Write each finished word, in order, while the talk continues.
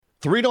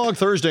Three Dog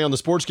Thursday on the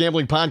Sports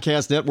Gambling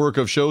Podcast network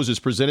of shows is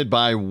presented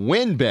by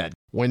WynnBET.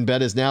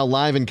 WynnBET is now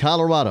live in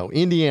Colorado,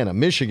 Indiana,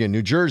 Michigan,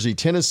 New Jersey,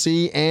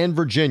 Tennessee, and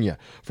Virginia.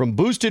 From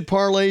boosted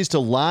parlays to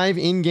live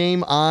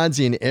in-game odds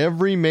in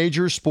every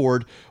major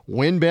sport,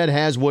 WynnBET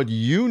has what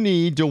you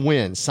need to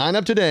win. Sign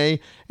up today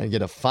and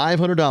get a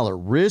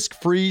 $500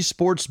 risk-free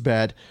sports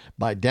bet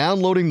by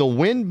downloading the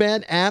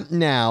WynnBET app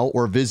now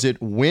or visit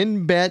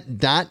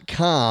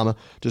wynnbet.com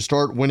to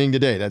start winning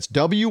today. That's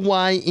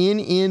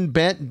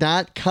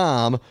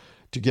WYNNBet.com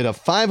to get a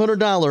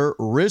 $500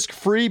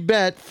 risk-free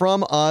bet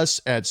from us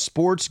at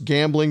Sports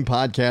Gambling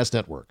Podcast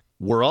Network.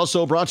 We're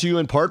also brought to you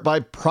in part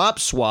by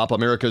PropSwap,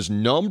 America's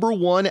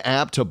 #1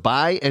 app to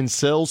buy and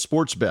sell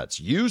sports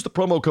bets. Use the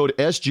promo code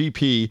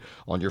SGP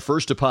on your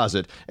first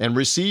deposit and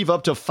receive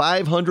up to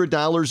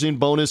 $500 in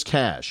bonus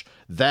cash.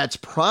 That's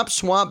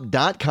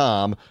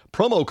PropSwap.com,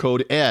 promo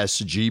code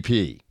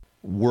SGP.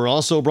 We're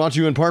also brought to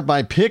you in part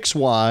by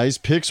PicksWise.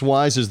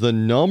 PicksWise is the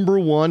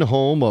 #1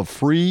 home of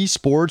free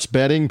sports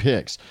betting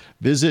picks.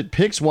 Visit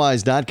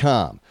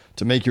PicksWise.com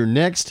to make your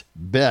next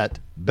bet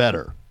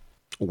better.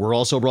 We're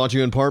also brought to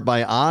you in part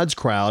by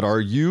OddsCrowd.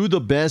 Are you the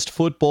best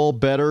football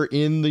bettor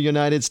in the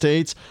United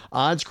States?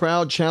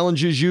 OddsCrowd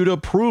challenges you to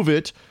prove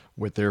it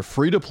with their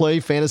free-to-play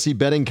fantasy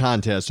betting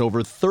contest.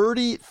 Over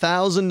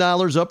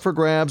 $30,000 up for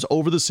grabs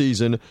over the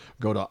season.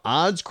 Go to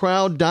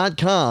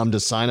oddscrowd.com to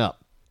sign up.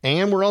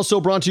 And we're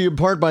also brought to you in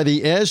part by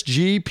the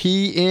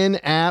SGPN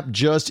app.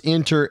 Just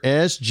enter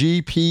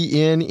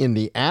SGPN in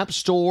the App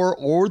Store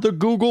or the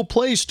Google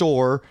Play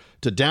Store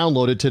to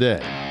download it today.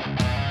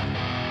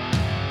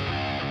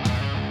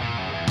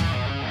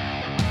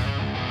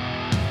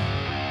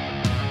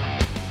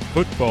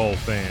 Football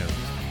fans,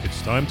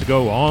 it's time to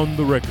go on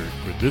the record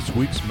for this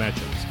week's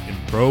matchups in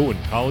pro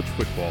and college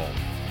football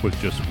with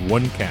just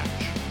one catch.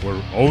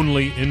 We're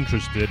only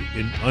interested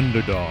in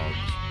underdogs.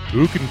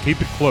 Who can keep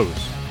it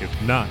close,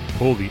 if not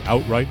pull the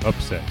outright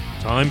upset?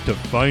 Time to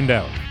find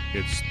out.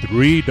 It's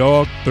Three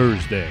Dog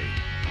Thursday.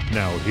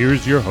 Now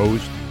here's your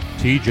host,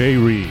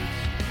 TJ Reeves.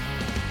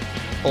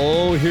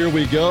 Oh, here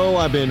we go.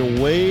 I've been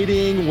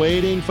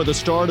waiting for the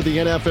start of the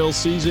NFL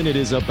season. It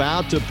is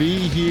about to be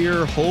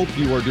here. Hope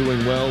you are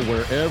doing well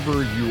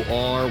wherever you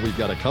are. We've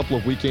got a couple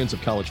of weekends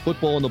of college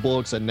football in the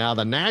books, and now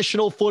the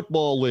National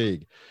Football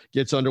League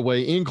gets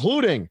underway,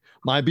 including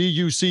my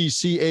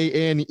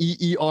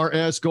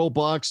BUCCANEERS, Go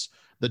Bucks,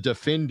 the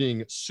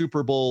defending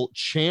Super Bowl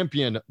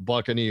champion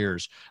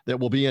Buccaneers, that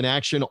will be in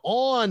action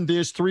on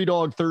this Three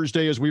Dog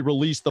Thursday as we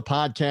release the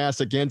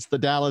podcast against the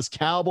Dallas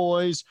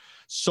Cowboys.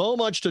 So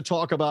much to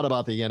talk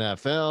about the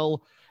NFL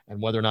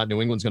and whether or not New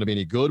England's going to be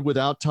any good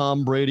without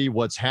Tom Brady.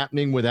 What's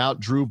happening without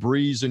Drew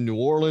Brees in New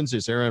Orleans?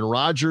 Is Aaron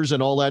Rodgers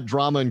and all that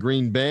drama in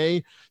Green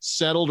Bay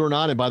settled or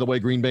not? And by the way,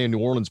 Green Bay and New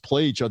Orleans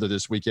play each other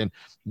this weekend.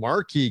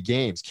 Marquee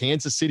games,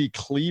 Kansas City,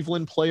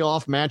 Cleveland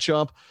playoff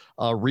matchup,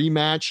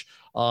 rematch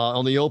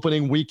on the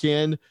opening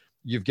weekend.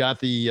 You've got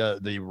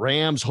the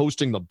Rams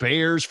hosting the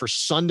Bears for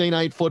Sunday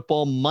night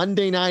football.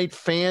 Monday night,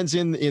 fans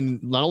in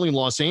not only in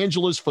Los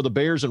Angeles for the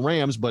Bears and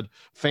Rams, but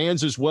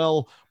fans as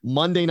well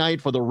Monday night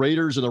for the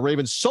Raiders and the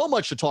Ravens. So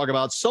much to talk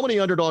about, so many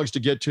underdogs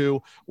to get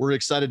to. We're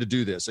excited to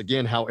do this.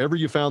 Again, however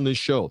you found this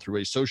show,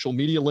 through a social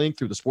media link,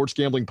 through the Sports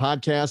Gambling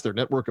Podcast, their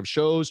network of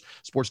shows,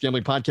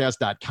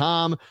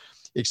 sportsgamblingpodcast.com,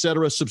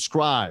 etc.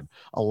 Subscribe.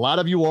 A lot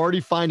of you are already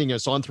finding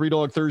us on Three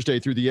Dog Thursday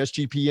through the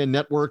SGPN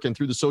network and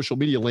through the social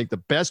media link. The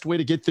best way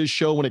to get this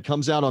show when it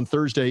comes out on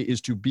Thursday is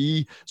to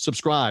be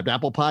subscribed.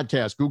 Apple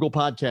Podcasts, Google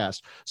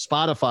Podcasts,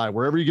 Spotify,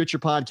 wherever you get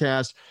your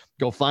podcast.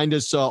 Go find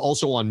us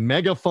also on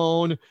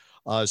Megaphone,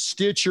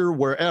 Stitcher,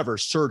 wherever.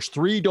 Search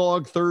Three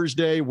Dog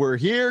Thursday. We're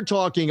here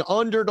talking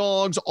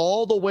underdogs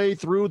all the way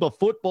through the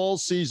football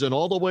season,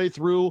 all the way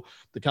through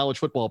the college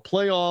football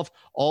playoff,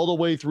 all the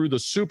way through the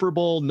Super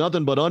Bowl.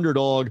 Nothing but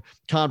underdog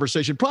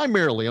conversation,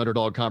 primarily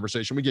underdog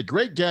conversation. We get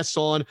great guests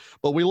on,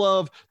 but we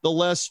love the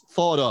less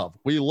thought of.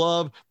 We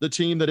love the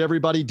team that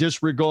everybody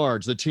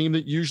disregards, the team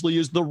that usually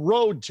is the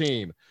road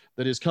team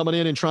that is coming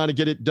in and trying to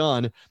get it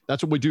done.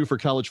 That's what we do for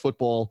college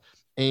football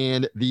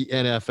and the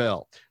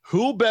NFL.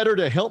 Who better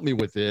to help me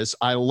with this?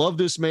 I love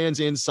this man's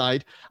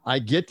insight. I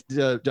get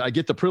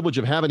the privilege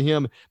of having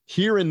him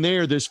here and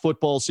there this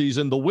football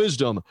season. The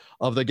wisdom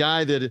of the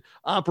guy that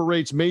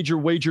operates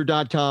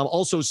MajorWager.com,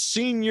 also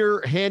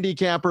senior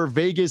handicapper,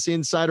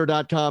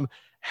 VegasInsider.com.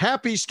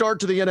 Happy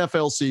start to the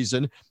NFL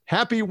season.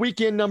 Happy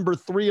weekend number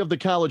 3 of the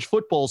college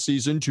football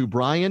season to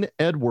Brian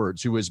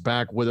Edwards, who is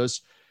back with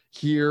us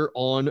here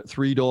on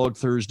Three Dog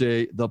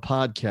Thursday, the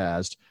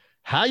podcast.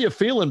 How you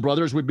feeling,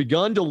 brothers? We've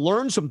begun to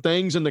learn some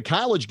things in the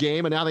college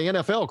game, and now the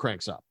NFL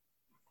cranks up.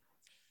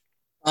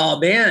 Oh,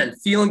 man,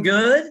 feeling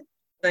good.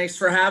 Thanks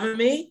for having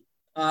me.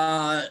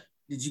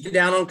 Did you get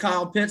down on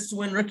Kyle Pitts to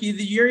win Rookie of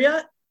the Year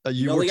yet?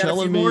 You were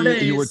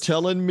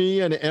telling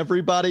me and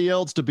everybody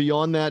else to be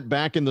on that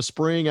back in the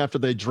spring after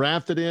they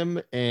drafted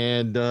him.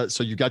 And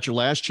so you got your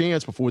last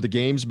chance before the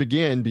games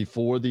begin,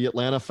 before the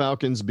Atlanta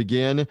Falcons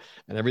begin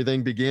and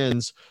everything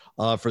begins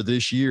for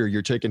this year.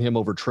 You're taking him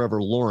over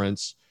Trevor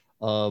Lawrence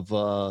of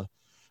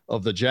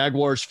of the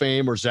Jaguars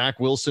fame, or Zach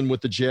Wilson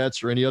with the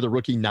Jets, or any other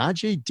rookie.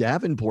 Najee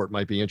Davenport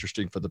might be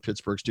interesting for the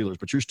Pittsburgh Steelers,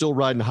 but you're still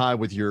riding high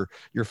with your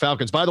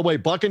Falcons. By the way,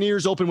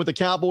 Buccaneers open with the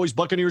Cowboys.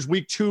 Buccaneers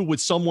week 2 with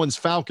someone's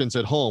Falcons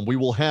at home. We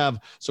will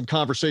have some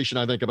conversation,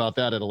 I think, about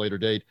that at a later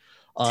date.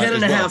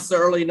 10.5 is the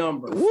early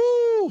number.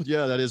 Woo!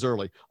 Yeah, that is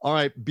early. All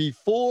right,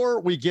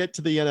 before we get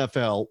to the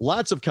NFL,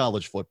 lots of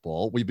college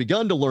football. We've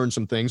begun to learn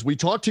some things. We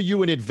talked to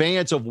you in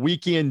advance of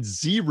weekend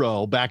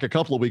 0 back a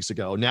couple of weeks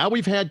ago. Now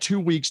we've had 2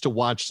 weeks to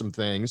watch some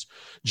things.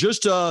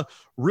 Just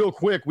real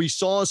quick, we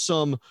saw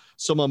some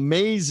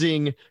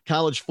amazing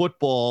college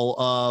football.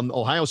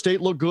 Ohio State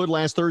looked good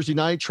last Thursday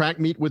night, track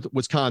meet with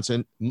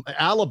Wisconsin.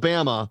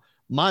 Alabama,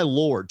 my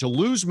Lord, to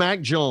lose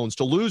Mac Jones,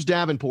 to lose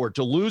Davenport,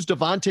 to lose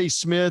Devontae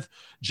Smith,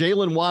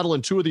 Jalen Waddle,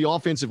 and 2 of the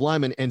offensive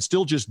linemen, and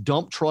still just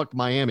dump truck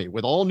Miami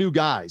with all new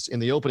guys in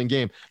the opening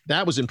game.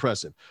 That was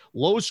impressive.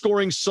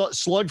 Low-scoring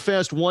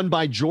slugfest won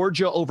by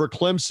Georgia over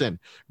Clemson.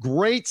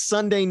 Great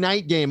Sunday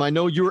night game. I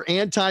know you're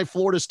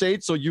anti-Florida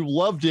State, so you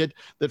loved it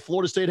that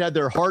Florida State had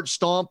their heart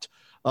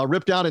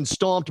ripped out and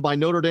stomped by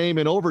Notre Dame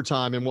in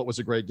overtime in what was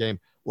a great game.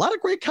 A lot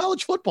of great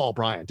college football,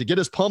 Brian, to get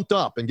us pumped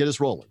up and get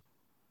us rolling.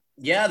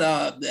 Yeah,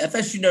 the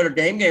FSU Notre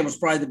Dame game was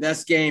probably the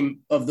best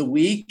game of the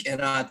week,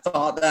 and I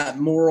thought that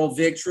moral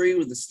victory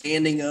with the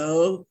standing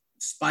O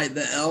despite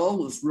the L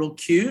was real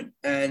cute.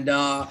 And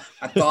I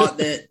thought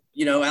that,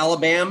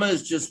 Alabama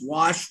is just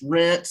wash,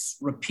 rinse,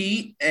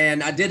 repeat.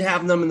 And I did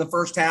have them in the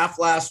first half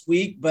last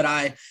week, but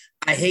I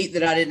hate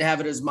that I didn't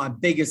have it as my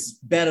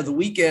biggest bet of the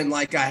weekend,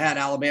 like I had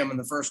Alabama in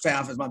the first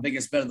half as my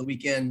biggest bet of the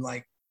weekend,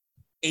 like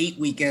 8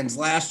 weekends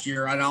last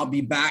year. And I'll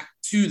be back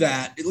to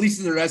that, at least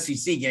in their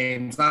SEC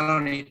games.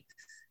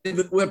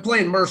 We're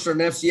playing Mercer, an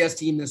FCS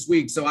team this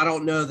week, so I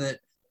don't know that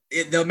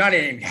they might not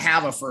even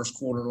have a first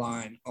quarter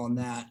line on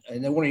that,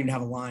 and they won't even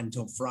have a line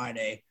until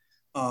Friday.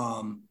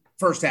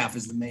 First half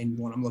is the main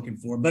one I'm looking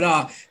for,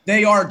 but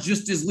they are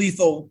just as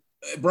lethal.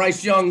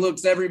 Bryce Young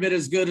looks every bit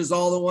as good as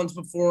all the ones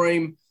before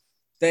him.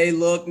 They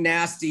look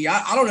nasty.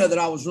 I don't know that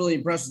I was really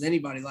impressed with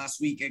anybody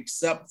last week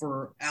except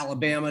for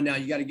Alabama. Now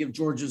you got to give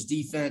Georgia's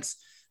defense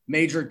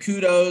major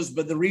kudos,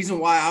 but the reason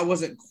why I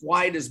wasn't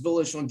quite as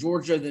bullish on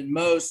Georgia than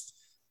most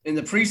in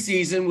the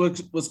preseason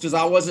was because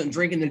I wasn't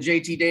drinking the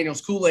JT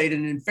Daniels Kool-Aid.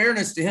 And in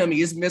fairness to him,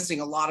 he is missing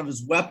a lot of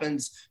his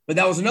weapons. But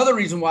that was another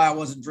reason why I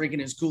wasn't drinking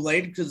his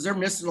Kool-Aid, because they're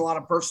missing a lot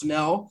of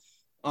personnel.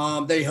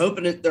 They're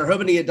hoping to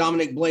get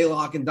Dominic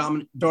Blaylock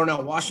and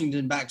Darnell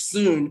Washington back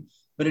soon,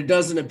 but it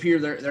doesn't appear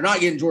they're not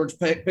getting George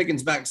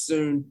Pickens back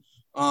soon.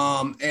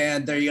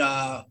 And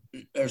they're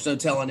so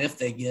telling if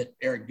they get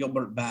Eric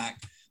Gilbert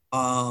back.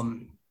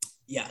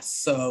 Yes.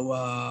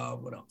 So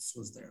what else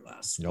was there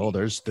last week? No,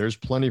 there's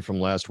plenty from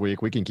last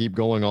week. We can keep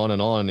going on and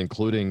on,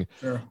 including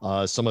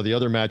some of the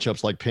other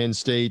matchups like Penn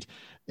State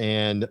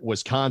and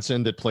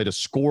Wisconsin that played a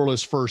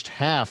scoreless first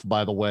half,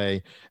 by the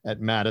way,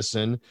 at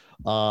Madison.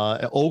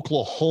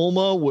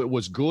 Oklahoma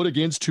was good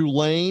against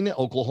Tulane.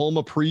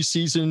 Oklahoma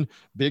preseason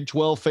Big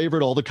 12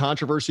 favorite, all the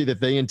controversy that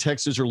they and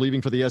Texas are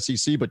leaving for the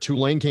SEC, but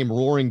Tulane came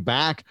roaring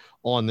back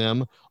on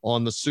them,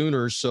 on the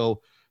Sooners.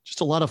 So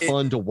just a lot of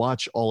fun to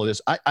watch all of this.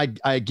 I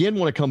again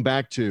want to come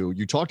back to,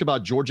 you talked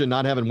about Georgia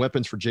not having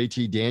weapons for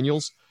JT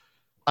Daniels.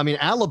 I mean,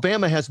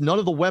 Alabama has none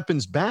of the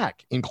weapons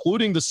back,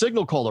 including the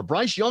signal caller.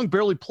 Bryce Young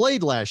barely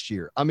played last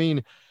year. I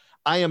mean,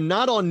 I am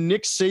not on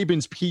Nick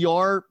Saban's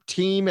PR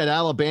team at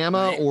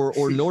Alabama,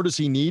 or nor does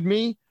he need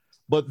me,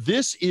 but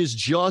this is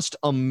just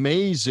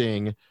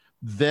amazing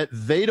that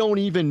they don't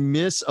even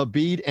miss a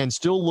beat and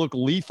still look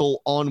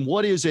lethal on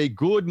what is a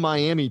good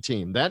Miami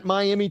team. That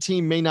Miami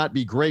team may not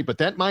be great, but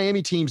that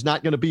Miami team's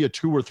not going to be a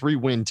 2 or 3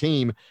 win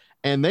team.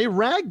 And they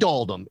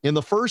ragdolled them in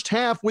the first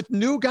half with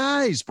new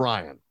guys,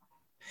 Brian.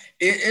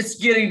 It's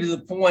getting to the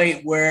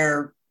point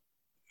where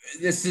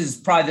this is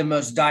probably the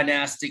most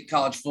dynastic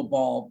college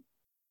football,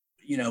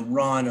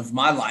 run of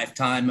my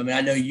lifetime. I mean,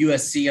 I know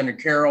USC under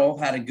Carroll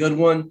had a good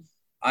one.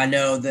 I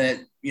know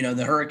that,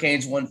 the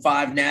Hurricanes won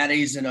 5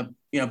 natties in a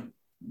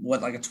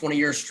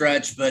 20-year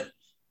stretch, but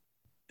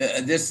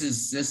this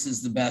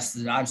is the best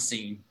that I've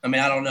seen. I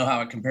mean, I don't know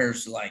how it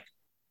compares to like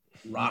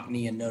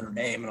Rockney and Notre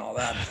Dame and all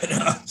that, but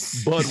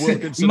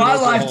my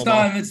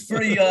lifetime, it's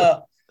pretty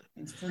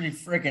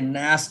freaking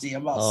nasty.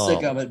 I'm about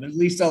sick of it, but at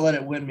least I'll let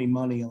it win me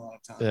money a lot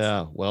of times.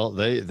 Yeah, well,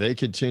 they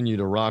continue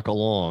to rock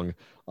along.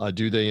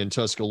 Do they in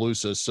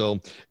Tuscaloosa? So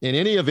in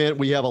any event,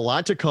 we have a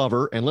lot to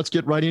cover, and let's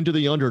get right into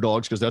the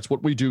underdogs, because that's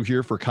what we do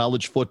here for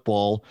college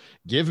football.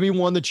 Give me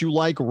one that you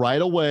like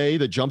right away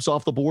that jumps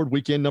off the board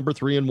weekend number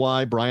 3 and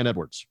why. Brian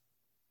Edwards.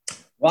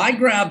 Well, I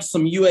grabbed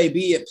some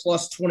UAB at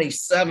plus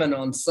 27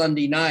 on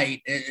Sunday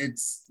night.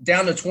 It's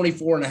down to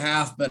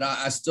 24.5, but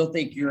I still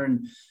think you're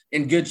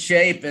in good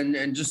shape,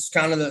 and just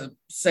kind of the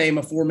same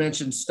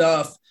aforementioned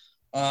stuff.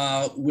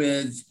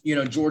 With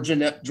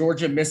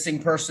Georgia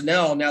missing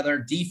personnel. Now their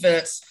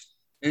defense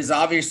is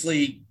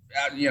obviously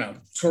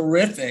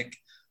terrific,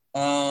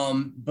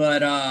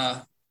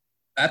 but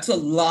that's a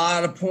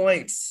lot of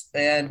points.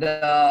 And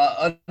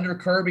under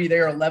Kirby,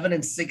 they're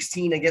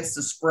 11-16 against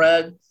the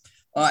spread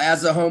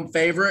as a home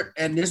favorite.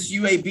 And this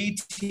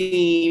UAB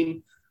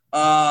team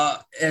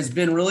has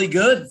been really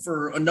good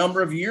for a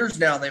number of years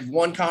now. They've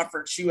won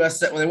Conference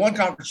USA. Well, they won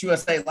Conference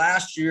USA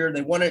last year.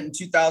 They won it in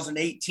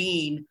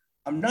 2018.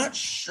 I'm not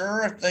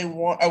sure if they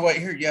won. Oh, wait,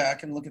 here. Yeah, I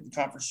can look at the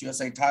Conference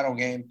USA title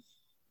game.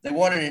 They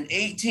won it in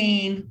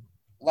 18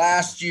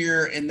 last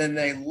year, and then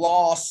they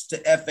lost to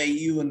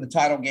FAU in the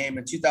title game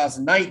in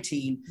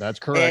 2019. That's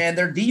correct. And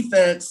their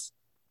defense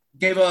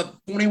gave up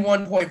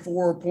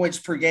 21.4 points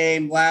per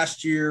game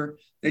last year.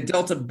 They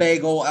dealt a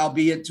bagel,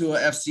 albeit to a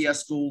FCS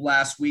school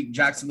last week,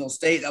 Jacksonville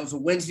State. That was a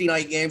Wednesday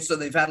night game, so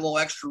they've had a little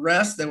extra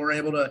rest. They were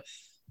able to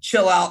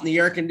chill out in the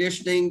air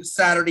conditioning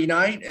Saturday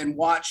night and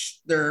watch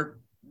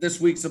this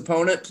week's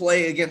opponent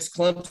play against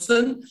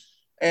Clemson.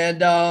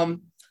 And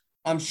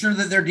I'm sure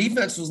that their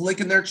defense was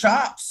licking their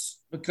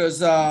chops because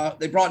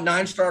they brought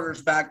 9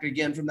 starters back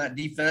again from that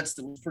defense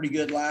that was pretty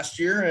good last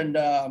year. And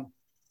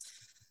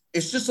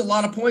it's just a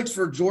lot of points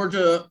for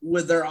Georgia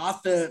with their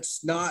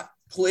offense not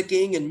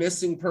clicking and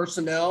missing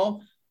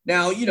personnel.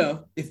 Now,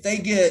 if they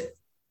get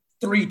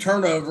 3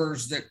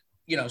 turnovers that,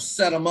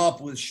 set them up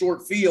with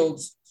short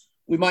fields,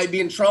 we might be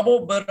in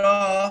trouble, but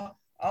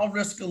I'll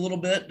risk a little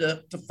bit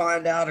to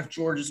find out if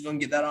Georgia's going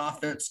to get that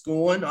offense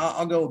going.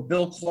 I'll go with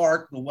Bill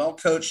Clark, the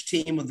well-coached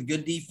team with a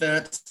good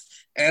defense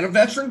and a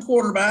veteran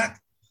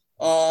quarterback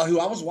who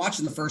I was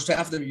watching the first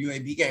half of the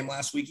UAB game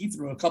last week. He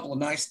threw a couple of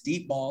nice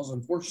deep balls.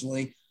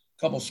 Unfortunately,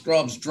 a couple of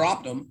scrubs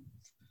dropped them.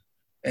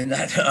 And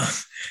that,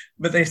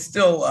 but they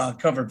still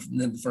covered in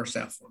the first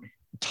half for me.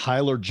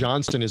 Tyler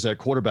Johnston is at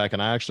quarterback,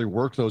 and I actually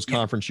worked those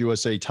Conference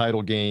USA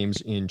title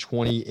games in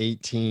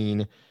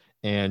 2018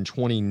 and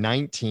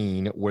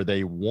 2019, where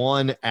they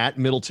won at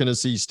Middle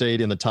Tennessee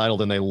State in the title.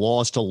 Then they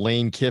lost to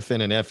Lane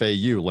Kiffin and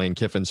FAU. Lane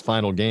Kiffin's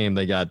final game,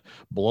 they got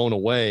blown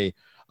away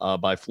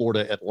by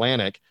Florida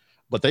Atlantic.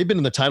 But they've been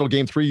in the title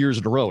game 3 years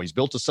in a row. He's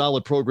built a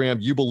solid program.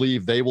 You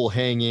believe they will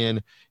hang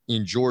in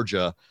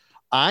Georgia.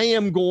 I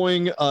am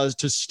going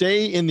to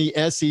stay in the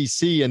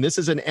SEC, and this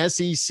is an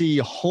SEC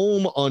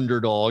home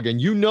underdog.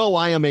 And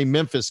I am a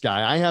Memphis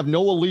guy. I have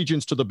no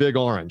allegiance to the Big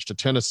Orange, to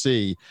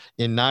Tennessee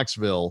in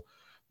Knoxville.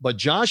 But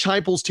Josh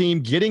Heupel's team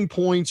getting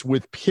points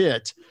with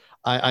Pitt.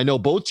 I know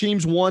both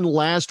teams won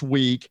last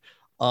week.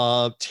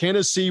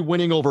 Tennessee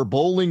winning over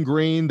Bowling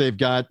Green. They've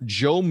got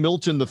Joe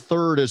Milton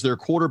III as their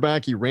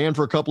quarterback. He ran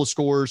for a couple of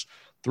scores,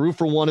 threw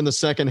for 1 in the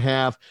second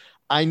half.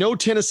 I know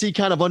Tennessee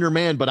kind of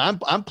undermanned, but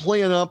I'm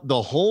playing up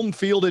the home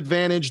field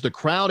advantage, the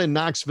crowd in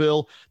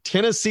Knoxville.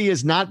 Tennessee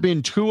has not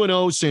been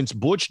 2-0 since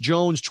Butch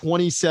Jones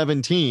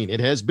 2017.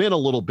 It has been a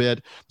little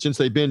bit since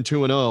they've been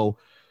 2-0.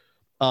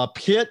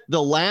 Pitt,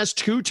 the last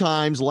 2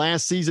 times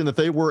last season that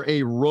they were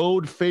a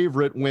road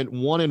favorite, went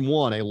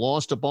 1-1. A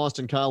loss to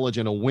Boston College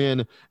and a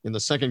win in the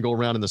second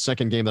go-around in the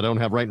second game that I don't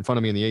have right in front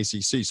of me in the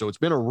ACC. So it's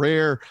been a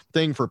rare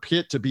thing for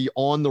Pitt to be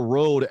on the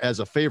road as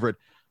a favorite.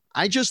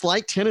 I just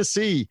like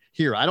Tennessee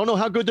here. I don't know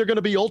how good they're going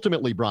to be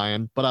ultimately,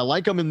 Brian, but I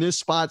like them in this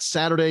spot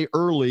Saturday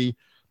early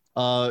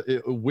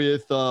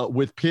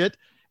with Pitt.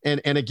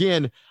 And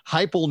again,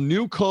 Heupel,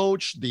 new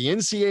coach, the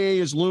NCAA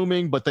is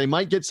looming, but they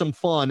might get some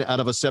fun out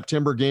of a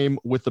September game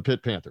with the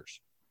Pitt Panthers.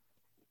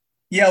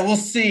 Yeah, we'll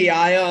see.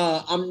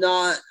 I'm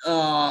not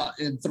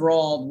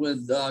enthralled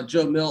with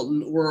Joe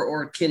Milton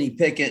or Kenny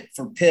Pickett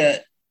for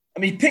Pitt. I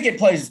mean, Pickett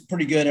plays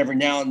pretty good every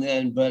now and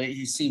then, but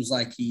he seems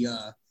like he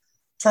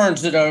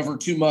turns it over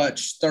too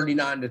much.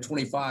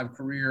 39-25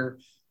 career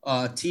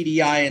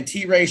TDI and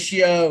T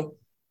ratio.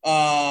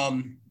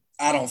 I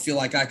don't feel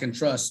like I can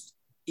trust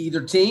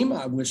either team.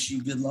 I wish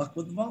you good luck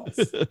with the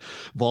Vols.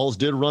 Vols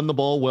did run the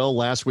ball well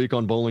last week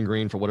on Bowling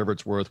Green for whatever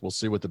it's worth. We'll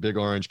see what the Big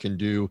Orange can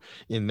do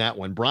in that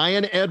one.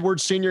 Brian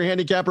Edwards, senior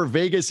handicapper,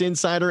 Vegas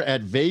Insider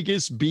at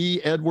Vegas B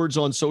Edwards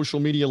on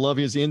social media. Love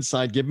his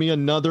insight. Give me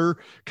another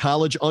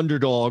college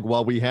underdog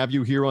while we have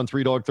you here on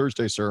 3 Dog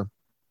Thursday, sir.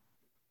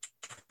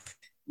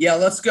 Yeah,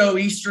 let's go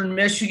Eastern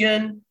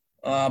Michigan.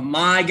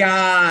 My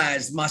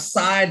guys, my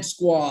side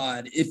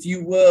squad, if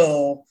you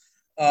will.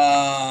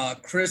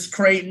 Chris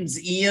Creighton's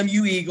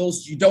EMU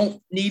Eagles. You don't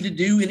need to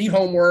do any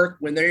homework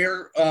when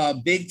they're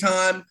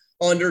big-time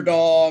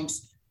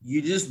underdogs.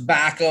 You just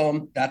back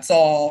them. That's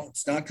all.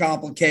 It's not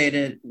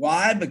complicated.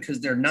 Why? Because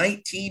they're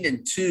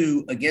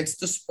 19-2 against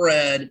the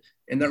spread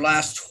in their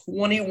last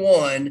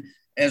 21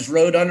 as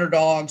road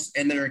underdogs,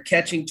 and they're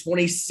catching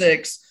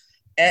 26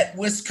 at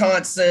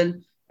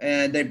Wisconsin.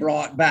 And they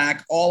brought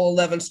back all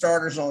 11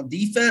 starters on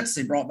defense.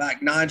 They brought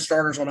back 9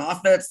 starters on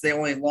offense. They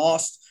only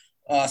lost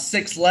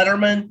 6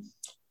 lettermen.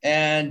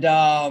 And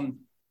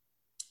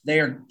they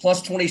are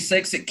plus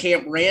 26 at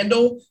Camp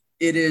Randall.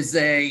 It is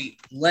a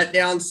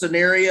letdown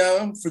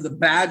scenario for the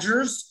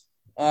Badgers.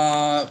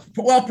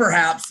 Well,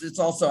 perhaps it's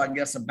also, I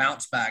guess, a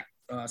bounce back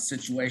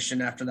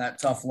situation after that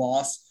tough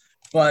loss.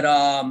 But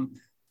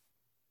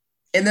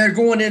and they're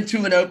going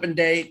into an open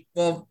date.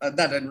 Well, that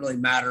doesn't really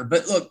matter.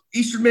 But look,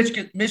 Eastern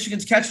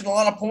Michigan's catching a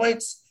lot of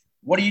points.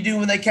 What do you do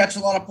when they catch a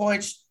lot of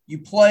points? You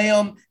play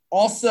them.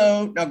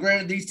 Also, now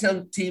granted, these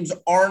 10 teams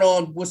aren't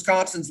on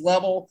Wisconsin's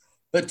level,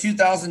 but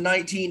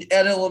 2019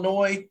 at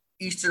Illinois,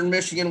 Eastern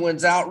Michigan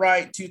wins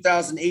outright.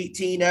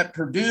 2018 at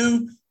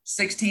Purdue,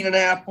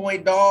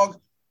 16.5-point dog.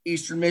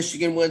 Eastern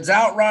Michigan wins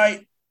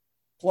outright.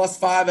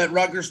 +5 at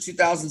Rutgers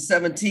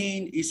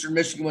 2017. Eastern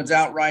Michigan wins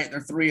outright.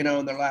 They're 3-0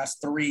 in their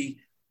last 3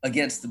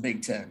 against the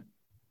Big Ten.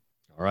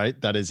 All right.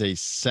 That is a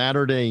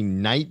Saturday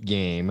night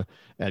game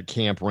at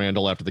Camp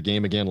Randall after the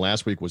game again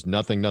last week was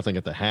 0-0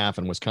 at the half,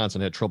 and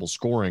Wisconsin had trouble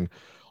scoring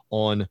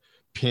on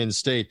Penn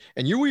State.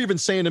 And you were even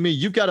saying to me,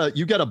 you've got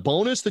a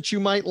bonus that you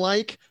might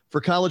like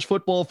for college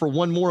football for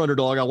one more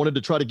underdog. I wanted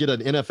to try to get an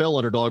NFL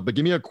underdog, but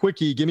give me a quick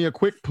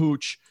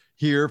pooch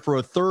here for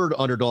a third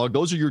underdog.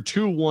 Those are your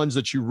 2 ones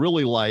that you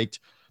really liked,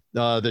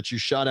 that you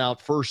shot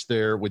out first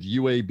there with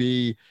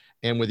UAB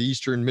and with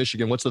Eastern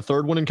Michigan. What's the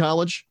third one in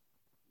college?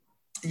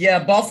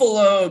 Yeah,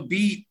 Buffalo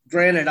beat,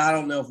 granted, I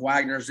don't know if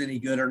Wagner's any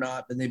good or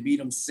not, but they beat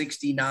them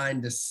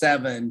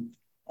 69-7.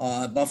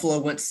 Buffalo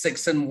went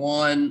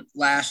 6-1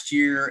 last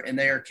year, and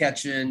they are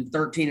catching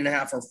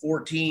 13.5 or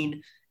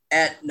 14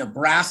 at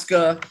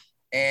Nebraska.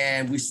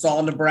 And we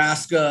saw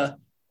Nebraska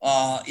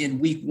in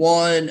week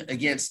 1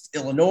 against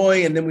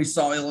Illinois, and then we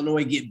saw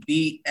Illinois get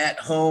beat at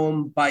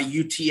home by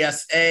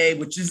UTSA,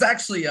 which is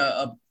actually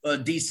a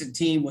decent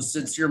team with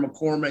Sincere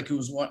McCormick, who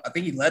was I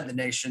think he led the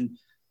nation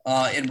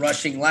in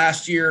rushing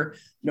last year.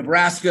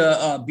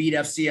 Nebraska beat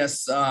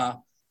FCS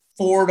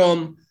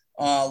Fordham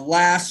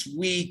last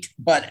week,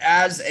 but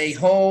as a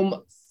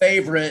home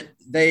favorite,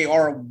 they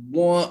are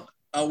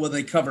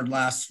they covered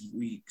last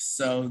week,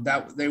 so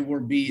that they're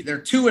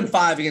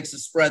 2-5 against the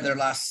spread their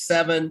last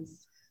 7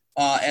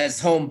 as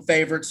home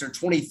favorites. They're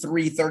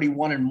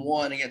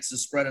 23-31-1 against the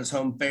spread as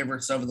home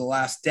favorites over the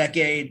last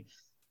decade,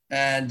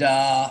 and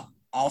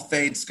I'll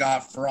fade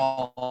Scott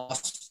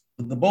Frost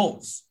with the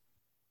Bulls.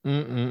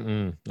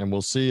 And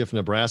we'll see if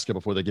Nebraska,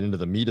 before they get into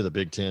the meat of the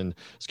Big Ten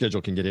schedule,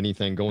 can get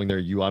anything going there.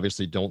 You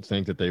obviously don't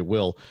think that they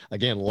will.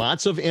 Again,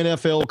 lots of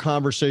NFL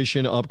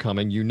conversation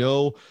upcoming.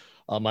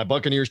 My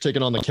Buccaneers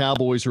taking on the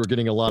Cowboys, who are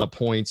getting a lot of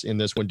points in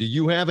this one. Do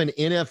you have an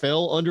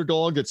NFL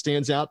underdog that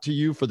stands out to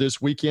you for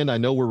this weekend? I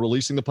know we're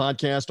releasing the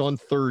podcast on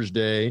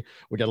Thursday.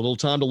 We got a little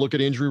time to look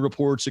at injury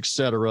reports,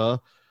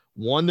 etc.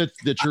 One that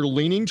you're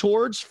leaning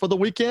towards for the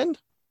weekend?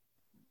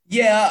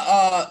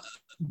 Yeah,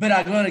 but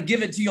I'm going to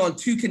give it to you on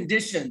 2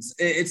 conditions.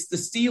 It's the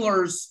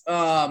Steelers.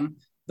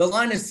 The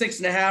line is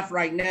 6.5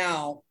 right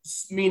now,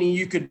 meaning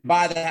you could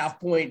buy the half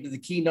point to the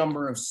key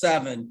number of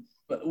 7.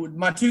 But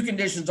my 2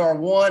 conditions are,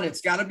 1,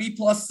 it's got to be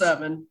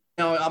 +7.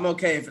 Now, I'm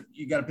okay if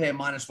you got to pay a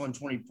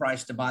 -120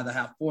 price to buy the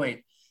half point.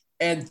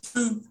 And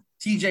 2,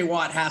 TJ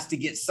Watt has to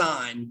get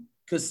signed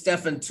because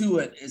Stephen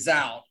Tuitt is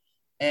out.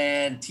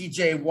 And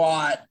TJ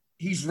Watt,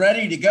 he's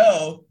ready to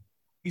go.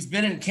 He's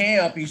been in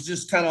camp. He's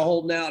just kind of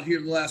holding out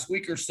here the last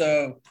week or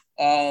so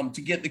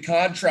to get the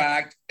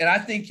contract. And I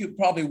think he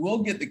probably will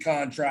get the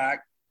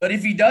contract. But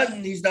if he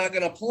doesn't, he's not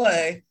going to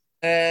play.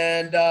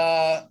 And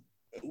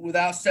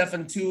without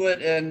Stephen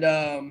Tuitt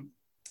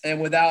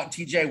and without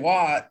TJ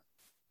Watt,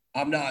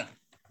 I'm not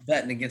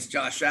betting against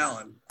Josh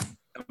Allen.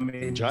 I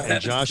mean,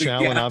 Josh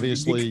Allen,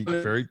 obviously,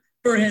 very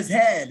for his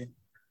head.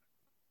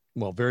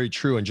 Well, very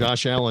true. And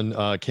Josh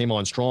Allen came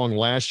on strong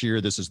last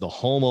year. This is the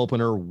home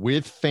opener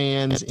with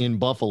fans in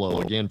Buffalo.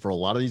 Again, for a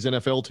lot of these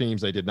NFL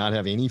teams, they did not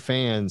have any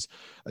fans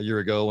a year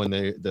ago, and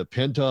the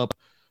pent-up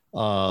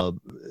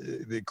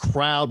the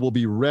crowd will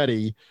be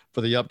ready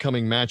for the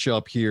upcoming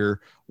matchup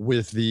here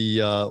with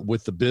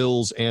the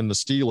Bills and the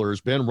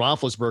Steelers. Ben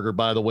Roethlisberger,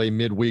 by the way,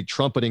 midweek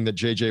trumpeting that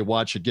J.J.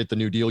 Watt should get the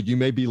new deal. You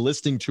may be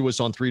listening to us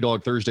on 3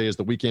 Dog Thursday as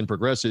the weekend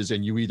progresses,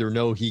 and you either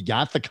know he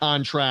got the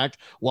contract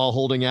while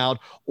holding out,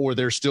 or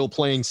they're still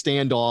playing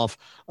standoff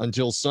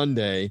until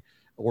Sunday,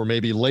 or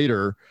maybe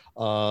later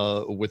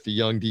with the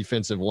young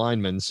defensive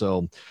lineman.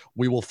 So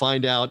we will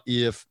find out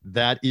if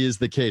that is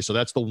the case. So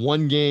that's the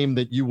one game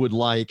that you would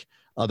like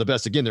the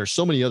best. Again, there's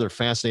so many other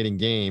fascinating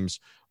games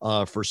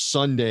for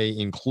Sunday,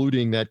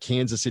 including that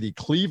Kansas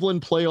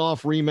City-Cleveland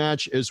playoff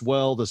rematch as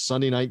well, the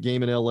Sunday night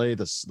game in LA,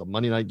 the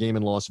Monday night game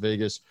in Las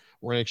Vegas.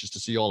 We're anxious to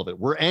see all of it.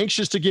 We're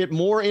anxious to get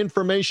more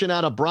information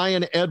out of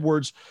Brian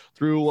Edwards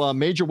through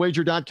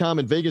MajorWager.com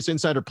and Vegas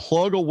Insider.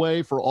 Plug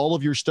away for all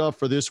of your stuff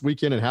for this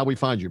weekend and how we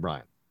find you,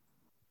 Brian.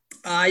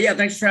 Yeah,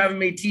 thanks for having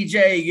me,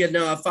 TJ. You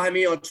can find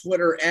me on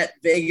Twitter at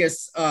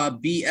Vegas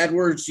B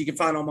Edwards. You can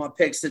find all my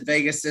picks at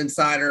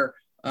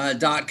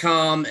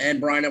VegasInsider.com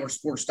and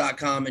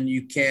BrianEdwardsSports.com, and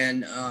you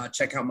can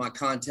check out my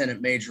content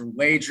at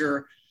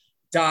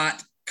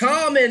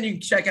MajorWager.com, and you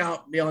can check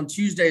out me on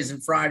Tuesdays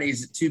and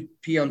Fridays at 2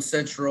 p.m.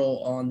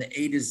 Central on the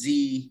A to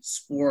Z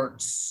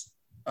Sports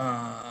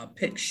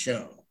Pick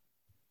Show.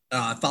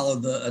 Follow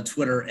the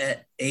Twitter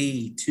at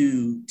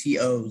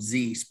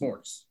A2TOZ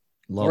Sports.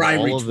 Love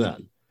all of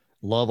that.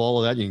 Love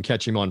all of that. You can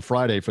catch him on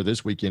Friday for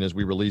this weekend as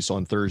we release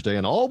on Thursday.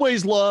 And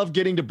always love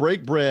getting to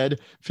break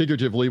bread,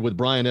 figuratively, with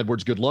Brian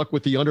Edwards. Good luck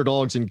with the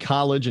underdogs in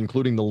college,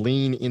 including the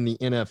lean in the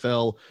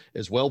NFL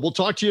as well. We'll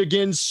talk to you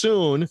again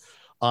soon.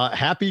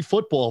 Happy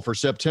football for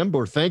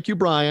September. Thank you,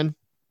 Brian.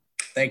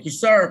 Thank you,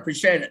 sir.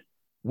 Appreciate it.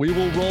 We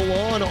will roll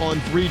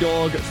on 3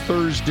 Dog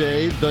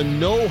Thursday. The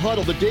No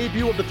Huddle, the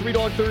debut of the 3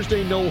 Dog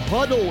Thursday No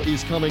Huddle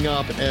is coming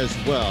up as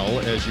well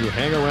as you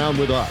hang around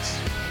with us.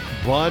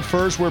 But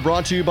first, we're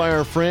brought to you by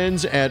our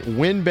friends at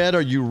WynnBET.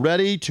 Are you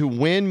ready to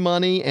win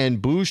money and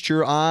boost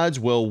your odds?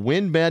 Well,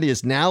 WynnBET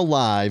is now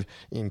live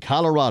in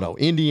Colorado,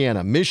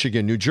 Indiana,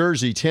 Michigan, New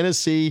Jersey,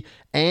 Tennessee,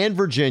 and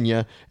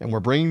Virginia, and we're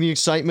bringing the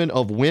excitement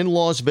of Wynn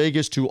Las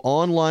Vegas to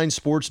online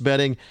sports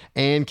betting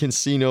and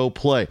casino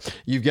play.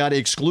 You've got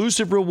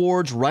exclusive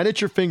rewards right at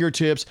your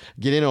fingertips.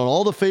 Get in on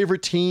all the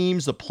favorite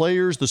teams, the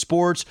players, the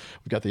sports.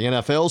 We've got the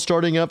NFL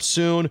starting up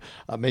soon.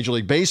 Major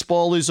League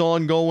Baseball is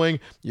ongoing.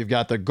 You've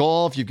got the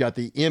golf. You've got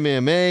the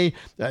MMA.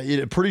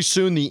 Pretty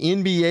soon the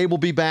NBA will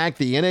be back.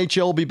 The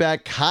NHL will be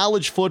back.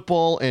 College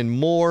football and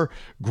more.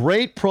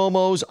 Great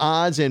promos,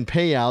 odds, and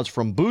payouts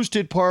from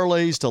boosted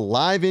parlays to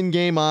live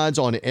in-game odds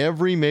on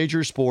every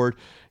major sport.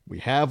 We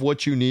have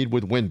what you need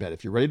with WynnBET.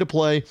 If you're ready to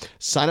play,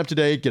 sign up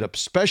today. Get a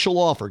special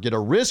offer. Get a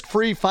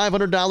risk-free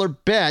 $500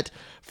 bet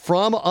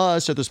from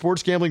us at the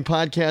Sports Gambling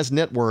Podcast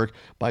Network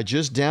by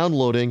just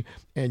downloading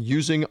and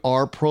using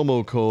our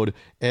promo code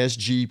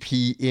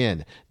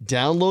SGPN.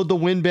 Download the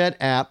WynnBET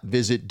app.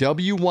 Visit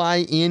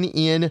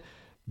WYNNBet.com.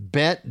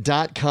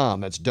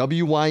 That's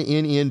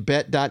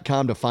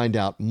WYNNBet.com to find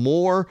out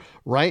more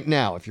right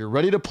now. If you're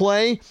ready to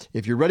play,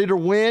 if you're ready to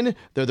win,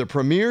 they're the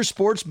premier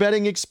sports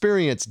betting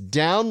experience.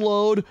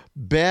 Download,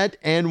 bet,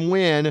 and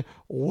win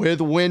with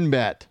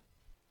WynnBET.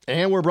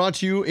 And we're brought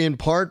to you in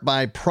part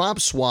by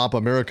PropSwap,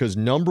 America's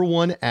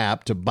 #1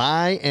 app to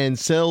buy and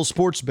sell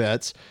sports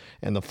bets.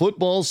 And the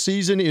football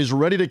season is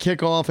ready to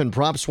kick off, and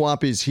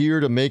PropSwap is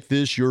here to make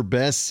this your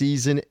best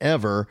season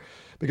ever.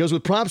 Because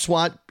with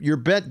PropSwap, your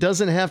bet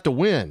doesn't have to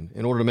win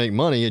in order to make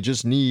money. It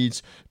just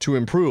needs to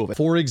improve.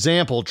 For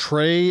example,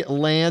 Trey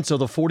Lance of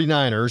the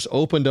 49ers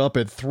opened up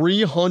at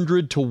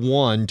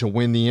 300-1 to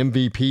win the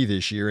MVP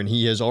this year, and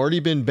he has already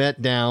been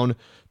bet down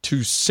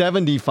to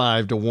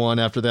 75-1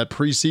 after that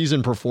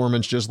preseason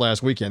performance just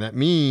last weekend. That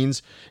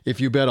means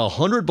if you bet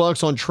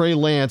 $100 on Trey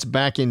Lance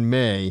back in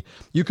May,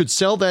 you could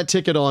sell that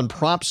ticket on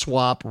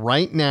PropSwap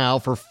right now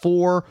for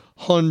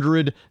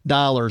 $400,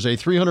 a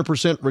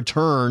 300%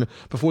 return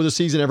before the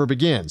season ever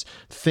begins.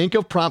 Think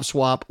of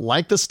PropSwap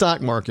like the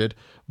stock market,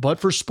 but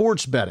for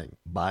sports betting.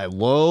 Buy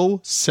low,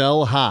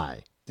 sell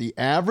high. The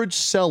average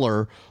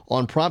seller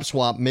on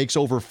PropSwap makes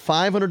over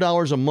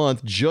 $500 a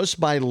month just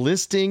by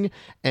listing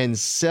and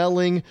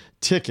selling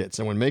tickets.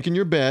 And when making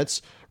your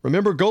bets,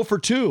 remember, go for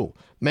two.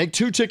 Make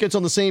 2 tickets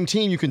on the same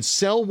team. You can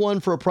sell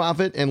one for a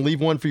profit and leave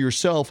one for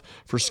yourself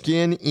for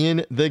skin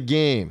in the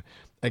game.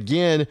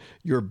 Again,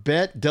 your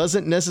bet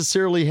doesn't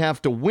necessarily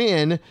have to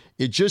win.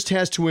 It just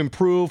has to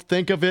improve.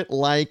 Think of it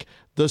like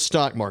the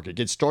stock market.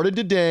 Get started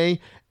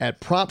today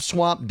at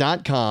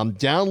PropSwap.com.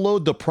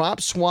 Download the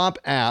PropSwap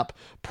app.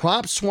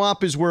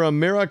 PropSwap is where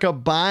America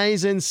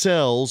buys and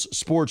sells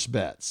sports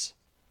bets.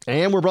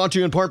 And we're brought to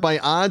you in part by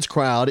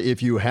OddsCrowd.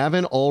 If you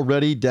haven't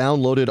already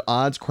downloaded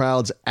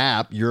OddsCrowd's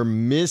app, you're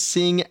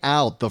missing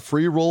out. The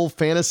free roll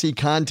fantasy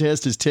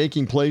contest is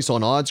taking place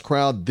on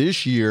OddsCrowd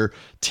this year.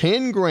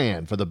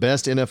 $10,000 for the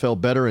best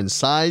NFL bettor, and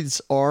sides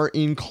are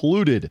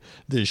included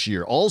this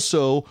year.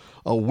 Also,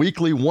 a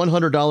weekly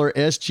 $100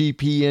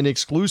 SGPN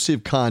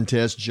exclusive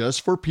contest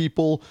just for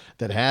people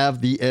that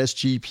have the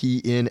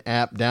SGPN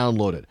app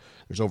downloaded.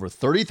 There's over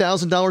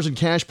 $30,000 in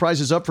cash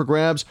prizes up for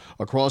grabs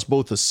across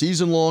both the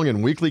season-long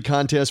and weekly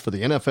contests for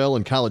the NFL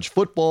and college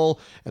football,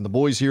 and the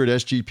boys here at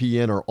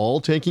SGPN are all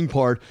taking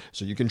part,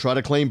 so you can try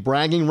to claim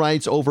bragging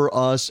rights over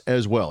us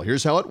as well.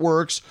 Here's how it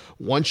works.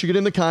 Once you get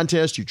in the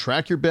contest, you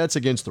track your bets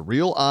against the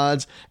real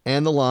odds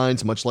and the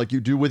lines, much like you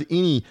do with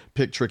any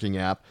pick-tricking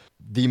app.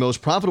 The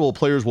most profitable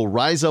players will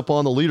rise up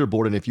on the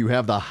leaderboard, and if you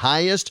have the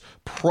highest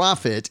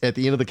profit at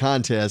the end of the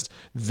contest,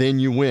 then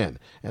you win.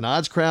 And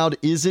OddsCrowd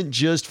isn't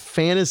just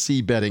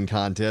fantasy betting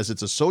contest.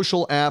 It's a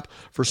social app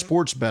for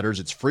sports bettors.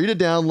 It's free to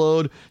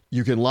download.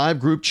 You can live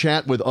group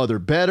chat with other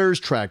bettors,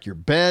 track your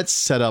bets,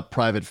 set up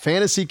private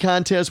fantasy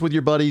contests with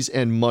your buddies,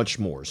 and much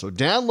more. So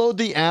download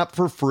the app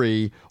for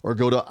free or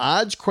go to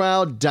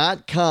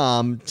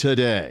oddscrowd.com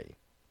today.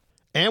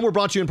 And we're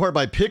brought to you in part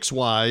by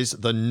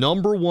PicksWise, the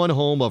 #1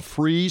 home of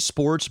free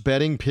sports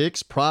betting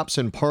picks, props,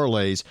 and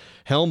parlays,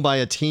 helmed by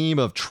a team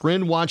of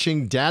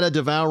trend-watching,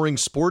 data-devouring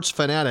sports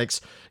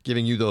fanatics,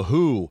 giving you the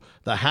who,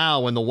 the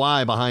how, and the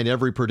why behind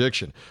every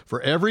prediction.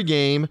 For every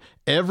game,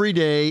 every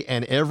day,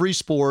 and every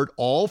sport,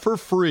 all for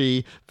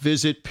free,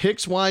 visit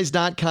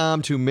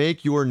PicksWise.com to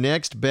make your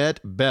next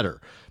bet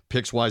better.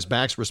 PicksWise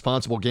backs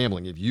responsible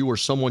gambling. If you or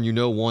someone you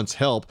know wants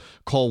help,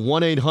 call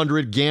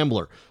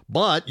 1-800-GAMBLER.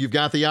 But you've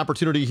got the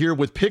opportunity here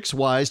with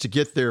PicksWise to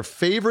get their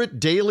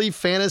favorite daily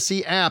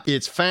fantasy app.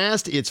 It's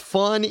fast, it's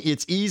fun,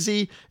 it's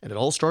easy, and it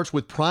all starts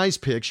with Prize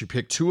Picks. You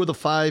pick 2 of the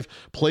 5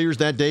 players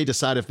that day,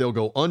 decide if they'll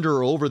go under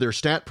or over their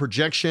stat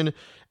projection,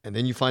 And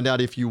then you find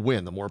out if you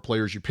win. The more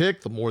players you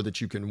pick, the more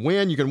that you can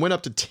win. You can win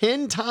up to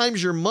 10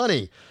 times your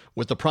money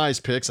with the Prize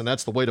Picks, and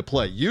that's the way to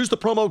play. Use the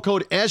promo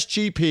code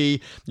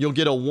SGP. You'll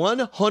get a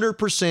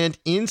 100%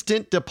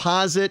 instant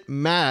deposit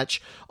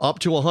match up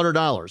to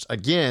 $100.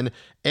 Again,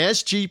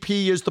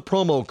 SGP is the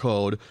promo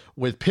code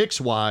with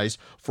PicksWise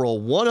for a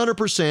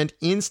 100%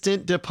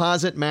 instant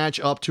deposit match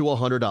up to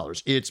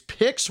 $100. It's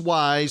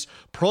PicksWise,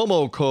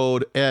 promo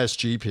code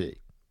SGP.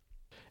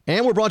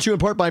 And we're brought to you in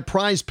part by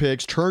Prize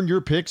Picks. Turn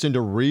your picks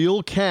into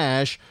real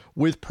cash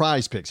with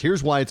Prize Picks.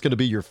 Here's why it's going to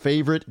be your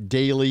favorite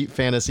daily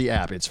fantasy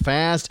app. It's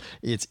fast,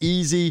 it's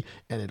easy,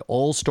 and it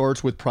all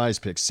starts with Prize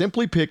Picks.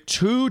 Simply pick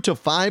 2 to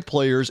 5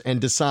 players and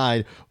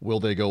decide,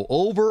 will they go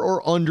over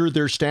or under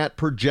their stat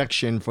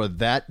projection for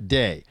that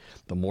day.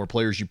 The more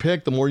players you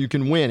pick, the more you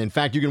can win. In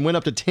fact, you can win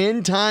up to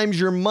 10 times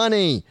your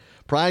money.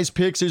 Prize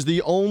Picks is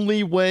the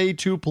only way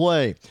to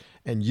play.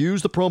 And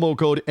use the promo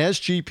code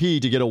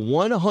SGP to get a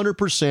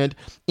 100%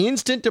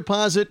 instant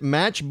deposit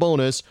match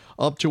bonus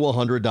up to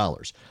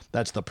 $100.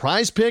 That's the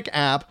Prize Pick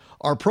app,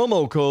 our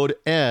promo code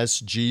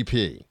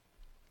SGP.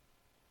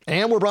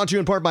 And we're brought to you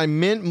in part by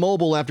Mint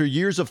Mobile. After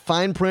years of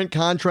fine print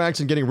contracts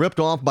and getting ripped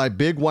off by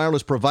big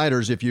wireless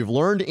providers, if you've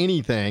learned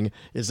anything,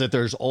 is that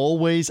there's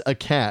always a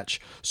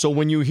catch. So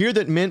when you hear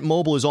that Mint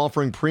Mobile is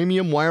offering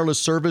premium wireless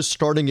service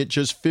starting at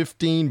just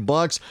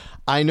 $15,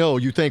 I know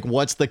you think,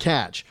 what's the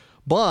catch?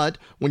 But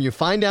when you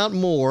find out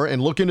more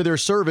and look into their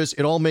service,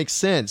 it all makes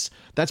sense.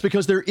 That's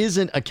because there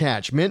isn't a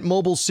catch. Mint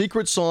Mobile's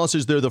secret sauce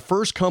is they're the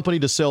first company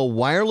to sell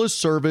wireless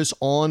service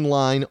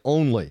online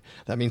only.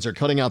 That means they're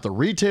cutting out the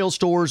retail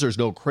stores. There's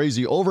no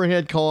crazy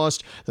overhead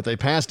cost that they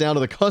pass down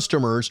to the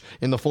customers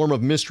in the form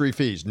of mystery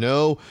fees.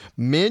 No,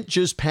 Mint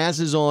just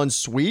passes on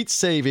sweet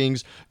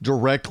savings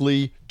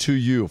directly to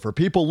you. For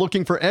people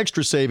looking for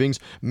extra savings,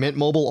 Mint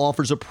Mobile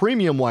offers a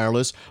premium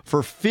wireless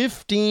for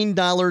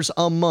 $15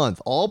 a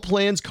month. All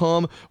plans come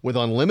with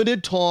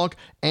unlimited talk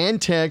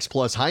and text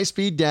plus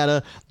high-speed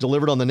data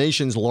delivered on the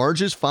nation's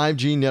largest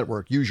 5G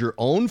network. Use your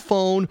own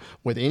phone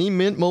with any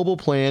Mint Mobile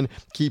plan.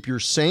 Keep your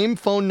same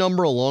phone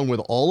number along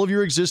with all of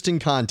your existing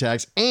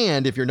contacts.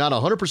 And if you're not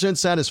 100%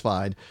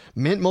 satisfied,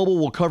 Mint Mobile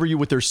will cover you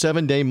with their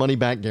 7-day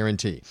money-back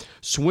guarantee.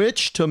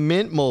 Switch to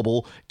Mint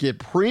Mobile. Get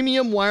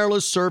premium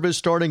wireless service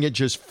starting at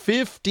just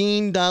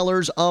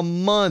 $15 a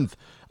month.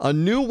 A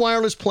new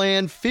wireless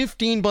plan,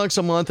 $15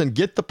 a month, and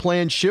get the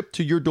plan shipped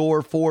to your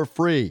door for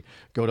free.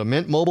 Go to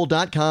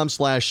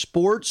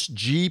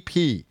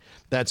mintmobile.com/sportsgp.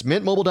 That's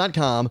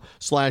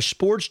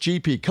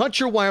mintmobile.com/sportsgp. Cut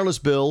your wireless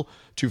bill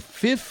to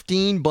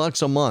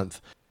 $15 a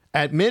month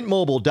at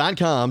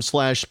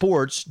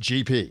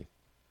mintmobile.com/sportsgp.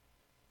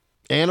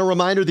 And a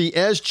reminder, the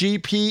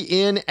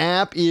SGPN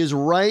app is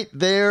right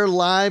there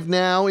live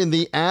now in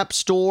the App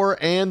Store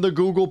and the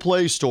Google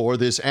Play Store.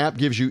 This app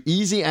gives you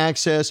easy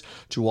access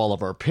to all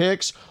of our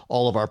picks,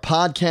 all of our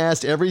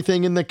podcasts,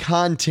 everything in the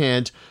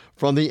content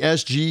from the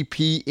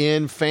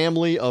SGPN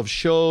family of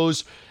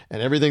shows and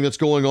everything that's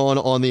going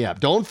on the app.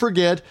 Don't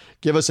forget,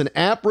 give us an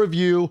app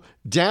review.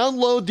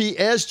 Download the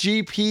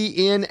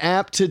SGPN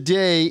app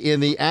today in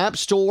the App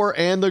Store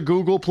and the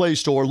Google Play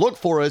Store. Look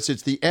for us.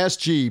 It's the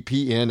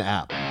SGPN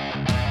app.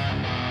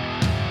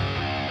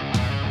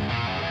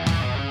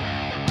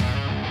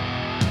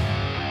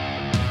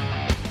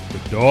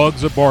 The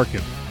dogs are barking.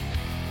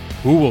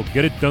 Who will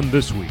get it done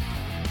this week?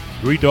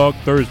 Three Dog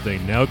Thursday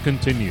now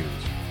continues.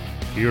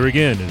 Here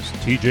again is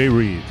TJ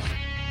Reeves.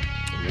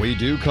 We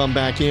do come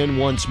back in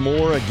once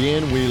more.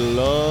 Again, we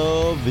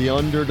love the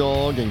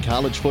underdog in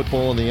college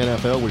football and the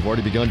NFL. We've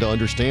already begun to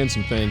understand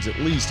some things, at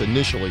least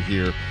initially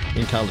here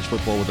in college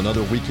football with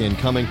another weekend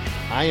coming.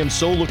 I am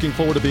so looking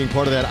forward to being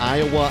part of that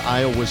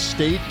Iowa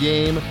State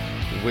game,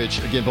 which,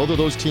 again, both of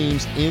those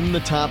teams in the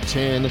top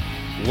 10.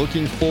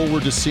 Looking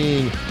forward to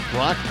seeing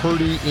Brock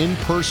Purdy in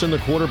person, the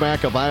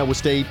quarterback of Iowa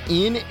State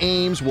in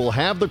Ames. We'll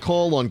have the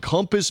call on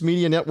Compass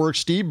Media Network.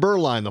 Steve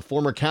Berline, the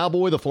former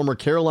Cowboy, the former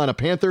Carolina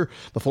Panther,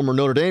 the former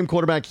Notre Dame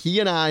quarterback.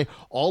 He and I,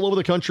 all over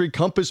the country,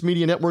 Compass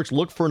Media Networks,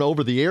 look for an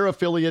over-the-air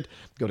affiliate.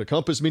 Go to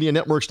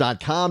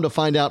compassmedianetworks.com to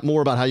find out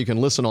more about how you can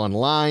listen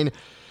online.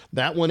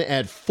 That one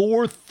at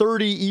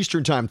 4:30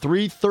 Eastern Time,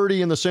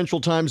 3:30 in the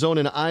Central Time Zone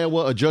in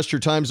Iowa. Adjust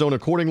your time zone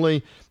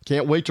accordingly.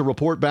 Can't wait to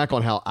report back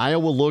on how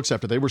Iowa looks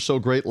after they were so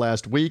great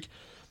last week.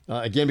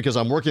 Again, because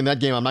I'm working that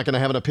game, I'm not going to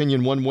have an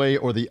opinion one way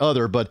or the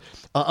other. But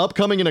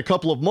upcoming in a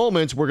couple of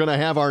moments, we're going to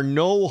have our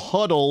No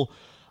Huddle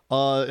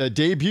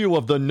debut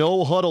of the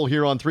No Huddle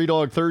here on Three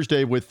Dog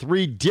Thursday with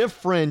three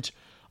different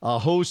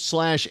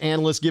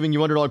host/analysts giving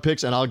you underdog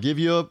picks, and I'll give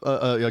you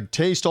a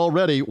taste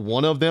already.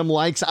 One of them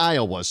likes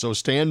Iowa, so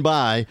stand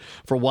by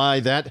for why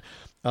that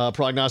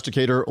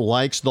prognosticator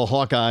likes the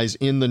Hawkeyes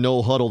in the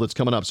No Huddle that's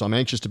coming up. So I'm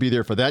anxious to be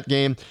there for that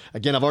game.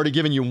 Again, I've already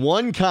given you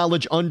one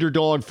college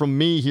underdog from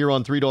me here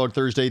on Three Dog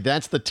Thursday.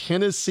 That's the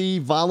Tennessee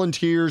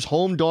Volunteers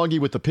home doggy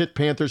with the Pitt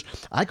Panthers.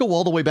 I go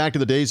all the way back to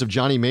the days of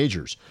Johnny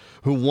Majors,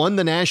 who won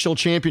the national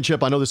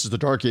championship. I know this is the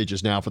dark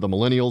ages now for the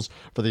millennials,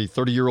 for the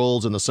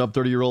 30-year-olds and the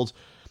sub-30-year-olds.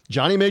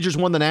 Johnny Majors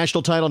won the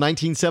national title in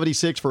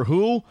 1976 for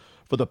who?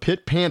 for the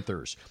Pitt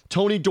Panthers.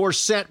 Tony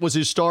Dorsett was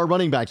his star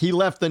running back. He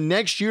left the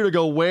next year to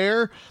go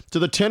where? To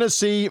the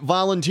Tennessee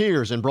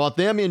Volunteers and brought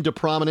them into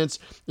prominence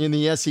in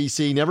the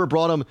SEC. Never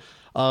brought them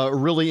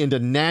really into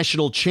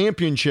national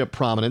championship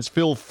prominence.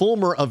 Phil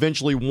Fulmer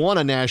eventually won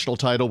a national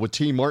title with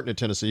T. Martin at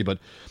Tennessee, but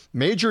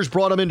Majors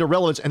brought him into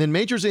relevance, and then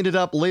Majors ended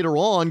up later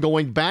on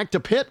going back to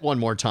Pitt one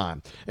more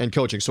time and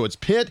coaching. So it's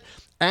Pitt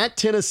at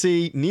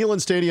Tennessee,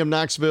 Neyland Stadium,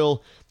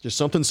 Knoxville. Just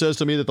something says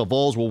to me that the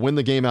Vols will win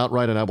the game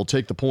outright, and I will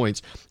take the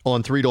points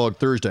on Three Dog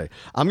Thursday.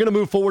 I'm going to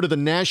move forward to the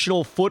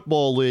National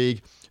Football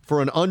League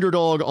for an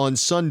underdog on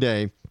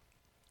Sunday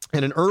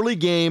and an early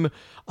game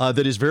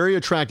that is very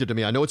attractive to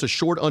me. I know it's a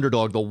short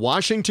underdog. The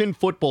Washington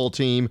football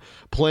team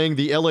playing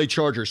the LA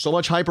Chargers. So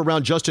much hype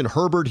around Justin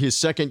Herbert, his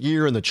second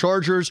year in the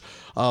Chargers.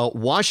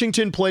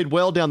 Washington played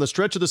well down the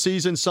stretch of the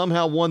season,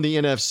 somehow won the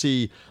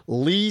NFC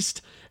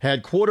least.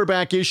 Had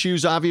quarterback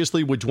issues,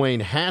 obviously, with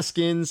Dwayne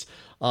Haskins,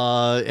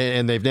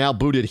 and they've now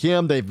booted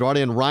him. They've brought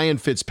in Ryan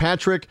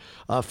Fitzpatrick.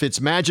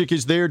 Fitzmagic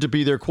is there to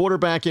be their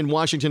quarterback in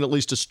Washington, at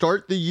least to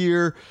start the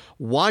year.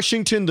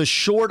 Washington, the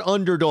short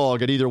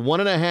underdog at either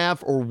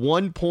 1.5 or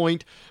 1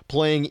 point,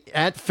 playing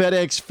at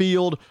FedEx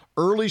Field.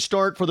 Early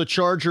start for the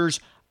Chargers.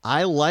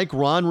 I like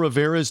Ron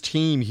Rivera's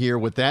team here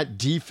with that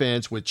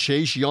defense, with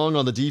Chase Young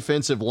on the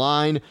defensive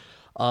line.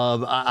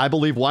 I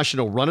believe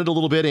Washington will run it a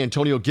little bit.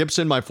 Antonio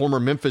Gibson, my former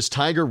Memphis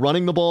Tiger,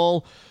 running the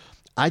ball.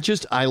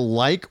 I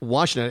like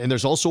Washington. And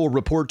there's also a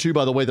report, too,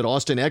 by the way, that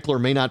Austin Eckler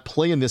may not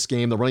play in this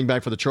game. The running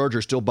back for the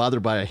Chargers still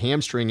bothered by a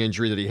hamstring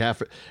injury that he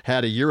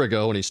had a year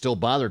ago, and he's still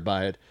bothered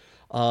by it.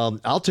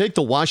 I'll take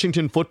the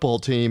Washington football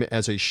team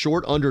as a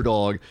short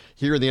underdog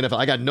here in the NFL.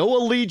 I got no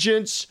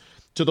allegiance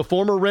to the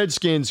former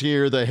Redskins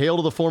here, the hail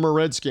to the former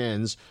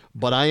Redskins,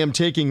 but I am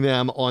taking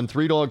them on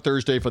Three Dog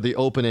Thursday for the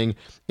opening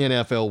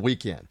NFL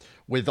weekend.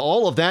 With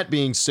all of that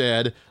being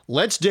said,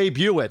 let's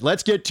debut it.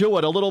 Let's get to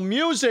it. A little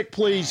music,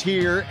 please,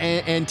 here,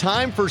 and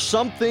time for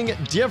something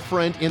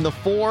different in the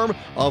form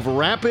of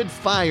rapid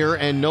fire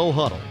and no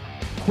huddle.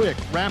 Quick,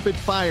 rapid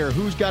fire.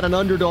 Who's got an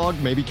underdog?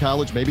 Maybe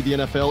college, maybe the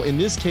NFL. In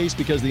this case,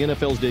 because the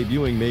NFL is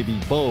debuting, maybe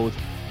both.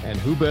 And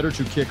who better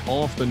to kick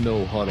off the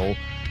no huddle?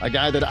 A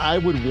guy that I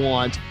would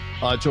want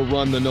to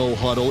run the no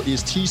huddle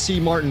is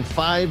TC Martin,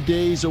 5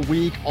 days a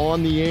week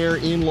on the air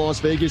in Las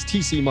Vegas.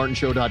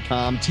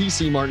 TCMartinShow.com,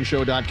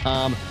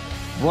 TCMartinShow.com.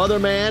 Brother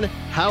man,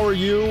 how are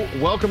you?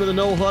 Welcome to the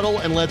no huddle,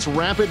 and let's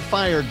rapid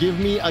fire. Give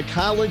me a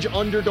college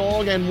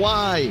underdog and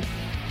why.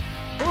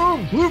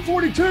 Boom, blue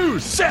 42,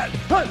 set,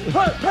 hut,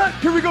 hut, hut.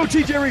 Here we go,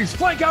 TJ Reeves,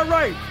 flank out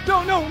right.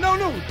 No,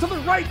 to the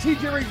right,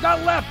 TJ Reeves,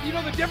 not left. You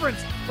know the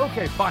difference.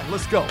 Okay, fine,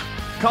 let's go.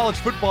 College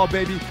football,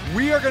 baby.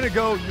 We are going to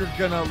go. You're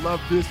going to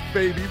love this,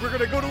 baby. We're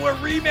going to go to a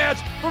rematch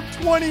from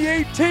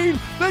 2018,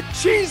 the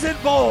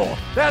Cheez-It Bowl.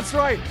 That's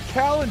right.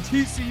 Cal and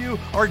TCU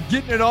are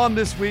getting it on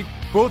this week.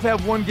 Both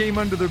have one game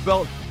under their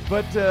belt,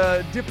 but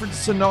different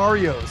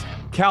scenarios.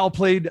 Cal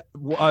played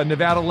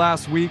Nevada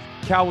last week.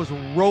 Cal was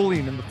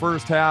rolling in the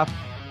first half.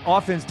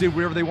 Offense did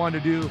whatever they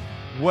wanted to do.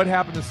 What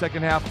happened in the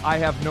second half, I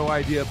have no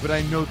idea, but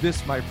I know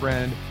this, my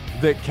friend,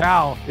 that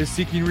Cal is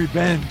seeking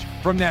revenge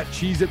from that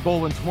Cheez-It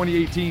Bowl in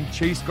 2018.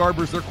 Chase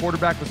Garbers, their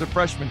quarterback, was a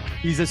freshman.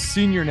 He's a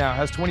senior now,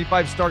 has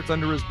 25 starts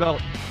under his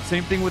belt.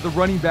 Same thing with the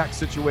running back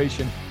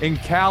situation. And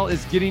Cal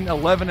is getting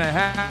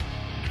 11.5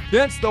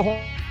 against the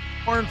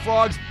Horned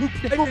Frogs, who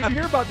they will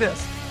hear about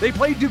this. They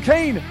played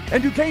Duquesne,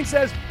 and Duquesne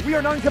says, we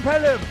are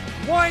non-competitive.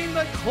 Wind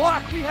the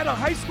clock. We had a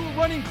high school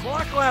running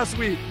clock last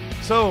week.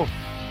 So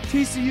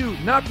TCU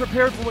not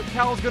prepared for what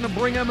Cal is going to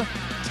bring them.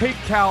 Take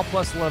Cal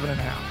plus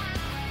 11.5.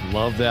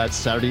 Love that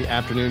Saturday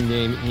afternoon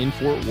game in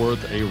Fort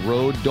Worth, a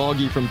road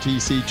doggy from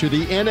TC. To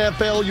the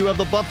NFL, you have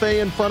the buffet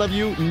in front of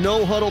you.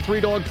 No huddle, Three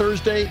Dog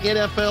Thursday,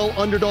 NFL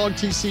underdog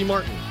TC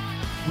Martin.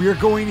 We are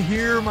going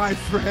here, my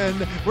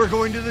friend. We're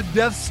going to the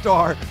Death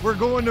Star. We're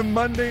going to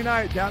Monday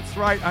night. That's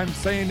right, I'm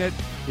saying it.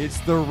 It's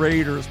the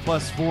Raiders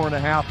plus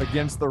 4.5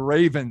 against the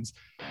Ravens.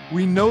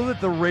 We know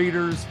that the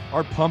Raiders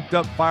are pumped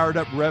up, fired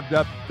up, revved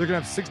up. They're going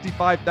to have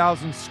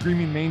 65,000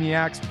 screaming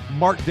maniacs.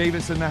 Mark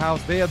Davis in the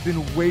house. They have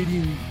been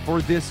waiting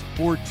for this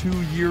for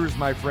 2 years,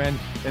 my friend,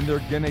 and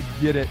they're going to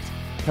get it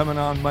coming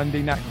on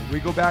Monday night. We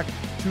go back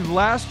to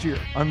last year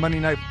on Monday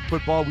Night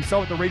Football. We saw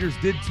what the Raiders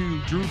did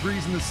to Drew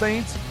Brees and the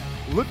Saints.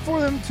 Look for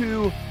them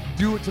to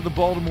do it to the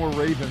Baltimore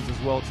Ravens as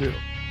well, too.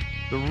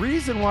 The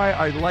reason why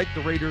I like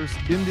the Raiders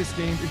in this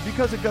game is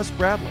because of Gus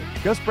Bradley.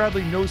 Gus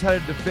Bradley knows how to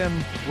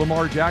defend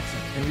Lamar Jackson.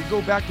 And we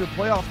go back to the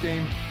playoff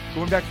game,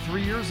 going back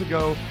 3 years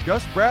ago,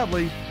 Gus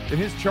Bradley and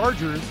his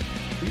Chargers,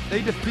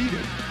 they defeated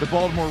the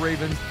Baltimore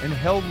Ravens and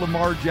held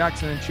Lamar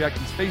Jackson in check.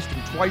 He's faced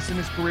him twice in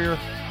his career.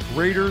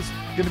 Raiders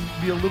going to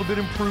be a little bit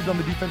improved on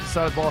the defensive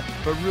side of the ball,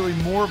 but really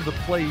more of the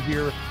play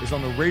here is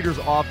on the Raiders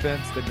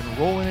offense. They've been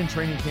rolling in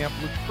training camp,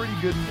 looked pretty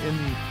good in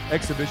the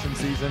exhibition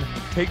season.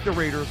 Take the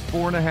Raiders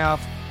 4.5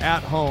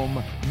 at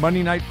home,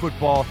 Monday Night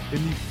Football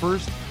in the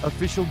first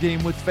official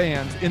game with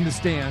fans in the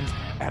stands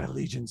at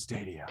Allegiant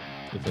Stadium.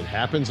 If it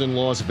happens in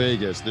Las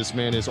Vegas, this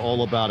man is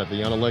all about it.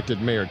 The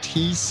unelected mayor,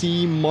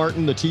 T.C.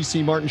 Martin. The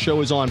T.C. Martin Show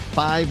is on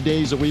 5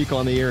 days a week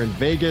on the air in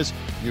Vegas.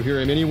 You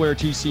hear him anywhere,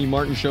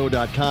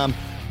 tcmartinshow.com.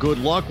 Good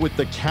luck with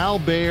the Cal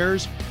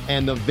Bears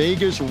and the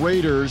Vegas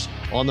Raiders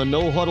on the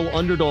No Huddle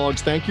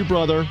Underdogs. Thank you,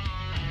 brother.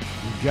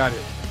 You got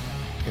it.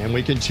 And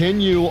we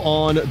continue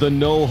on the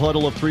No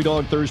Huddle of Three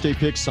Dog Thursday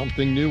picks,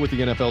 something new with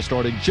the NFL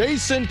starting.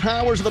 Jason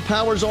Powers of the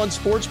Powers on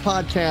Sports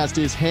podcast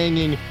is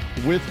hanging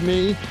with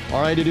me.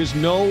 All right, it is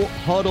No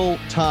Huddle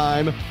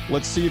time.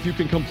 Let's see if you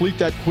can complete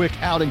that quick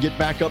out and get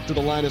back up to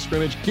the line of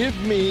scrimmage. Give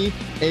me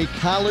a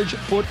college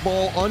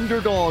football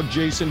underdog,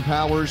 Jason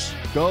Powers.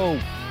 Go.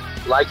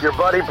 Like your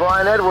buddy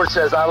Brian Edwards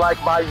says, I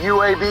like my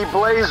UAB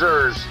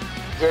Blazers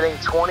getting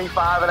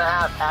 25.5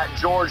 at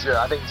Georgia.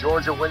 I think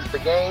Georgia wins the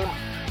game,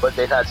 but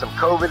they've had some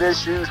COVID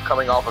issues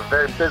coming off a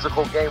very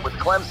physical game with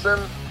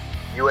Clemson.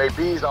 UAB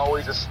is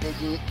always a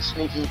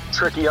sneaky,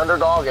 tricky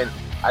underdog, and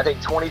I think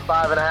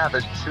 25.5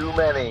 is too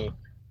many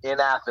in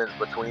Athens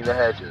between the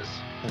hedges.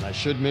 And I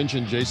should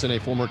mention, Jason, a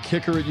former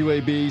kicker at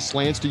UAB,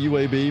 slants to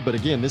UAB. But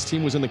again, this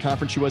team was in the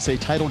Conference USA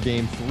title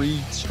game 3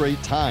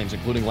 straight times,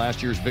 including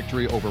last year's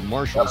victory over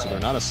Marshall. So they're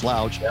not a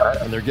slouch,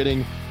 and they're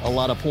getting a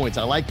lot of points.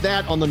 I like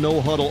that on the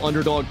No Huddle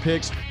underdog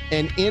picks.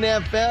 An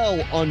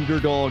NFL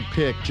underdog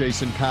pick,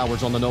 Jason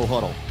Powers, on the No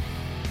Huddle.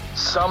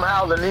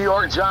 Somehow the New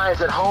York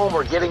Giants at home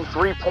are getting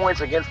 3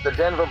 points against the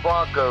Denver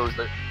Broncos.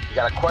 You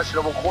got a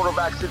questionable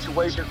quarterback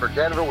situation for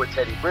Denver with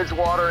Teddy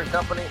Bridgewater and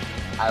company.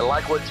 I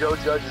like what Joe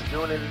Judge is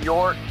doing in New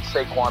York.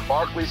 Saquon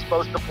Barkley's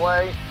supposed to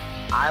play.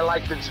 I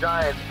like the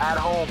Giants at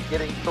home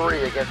getting 3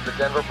 against the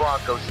Denver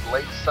Broncos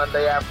late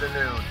Sunday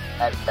afternoon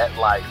at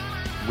MetLife.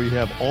 We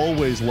have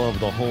always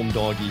loved the home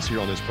doggies here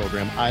on this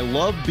program. I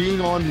love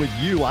being on with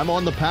you. I'm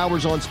on the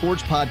Powers on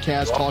Sports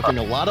podcast talking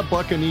a lot of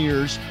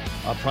Buccaneers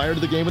prior to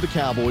the game with the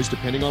Cowboys.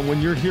 Depending on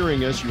when you're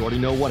hearing us, you already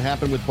know what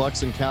happened with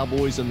Bucs and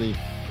Cowboys in the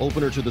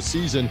opener to the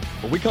season.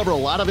 But we cover a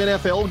lot of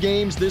NFL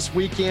games this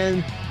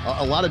weekend,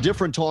 a lot of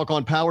different talk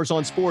on Powers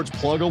on Sports.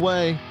 Plug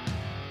away.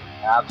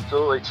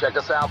 Absolutely. Check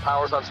us out,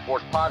 Powers on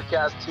Sports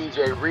podcast.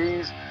 TJ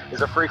Reeves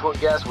is a frequent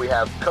guest. We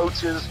have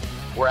coaches.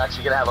 We're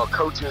actually going to have an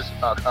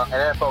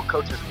NFL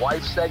coach's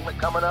wife segment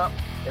coming up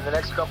in the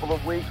next couple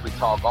of weeks. We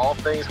talk all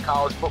things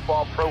college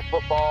football, pro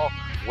football,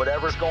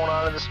 whatever's going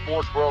on in the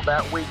sports world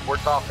that week. We're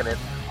talking it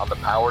on the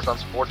Powers on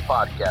Sports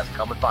podcast.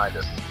 Come and find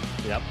us.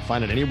 Yep,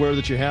 find it anywhere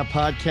that you have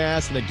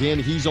podcasts. And again,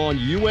 he's on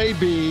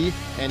UAB,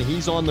 and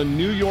he's on the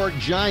New York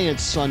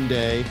Giants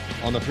Sunday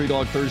on the Three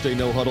Dog Thursday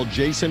No Huddle.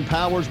 Jason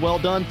Powers, well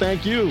done.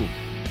 Thank you.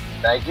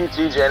 Thank you,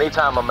 TJ.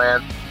 Anytime, my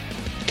man.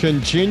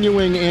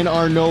 Continuing in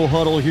our No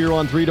Huddle here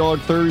on Three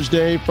Dog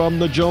Thursday from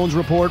the Jones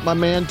Report, my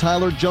man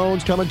Tyler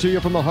Jones coming to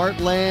you from the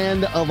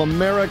heartland of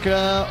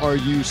America. Are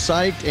you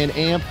psyched and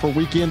amped for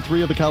weekend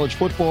 3 of the college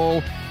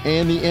football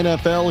and the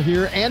NFL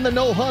here and the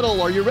No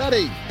Huddle? Are you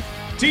ready?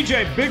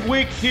 TJ, big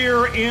week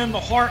here in the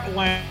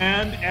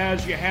heartland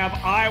as you have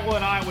Iowa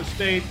and Iowa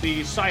State,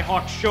 the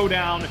Cyhawk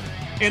showdown,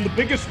 and the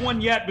biggest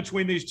one yet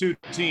between these two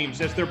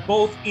teams as they're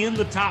both in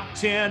the top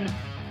 10.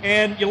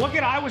 And you look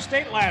at Iowa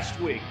State last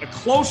week, a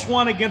close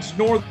one against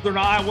Northern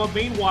Iowa.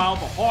 Meanwhile,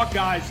 the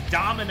Hawkeyes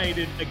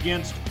dominated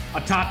against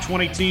a top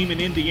 20 team in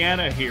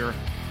Indiana here.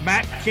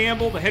 Matt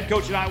Campbell, the head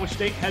coach at Iowa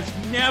State, has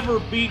never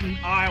beaten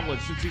Iowa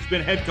since he's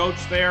been head coach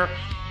there.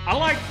 I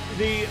like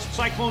the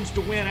Cyclones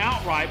to win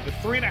outright, but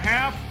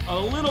 3.5, a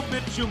little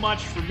bit too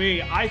much for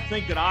me. I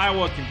think that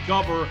Iowa can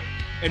cover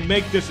and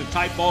make this a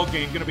tight ball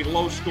game. Going to be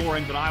low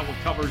scoring, but Iowa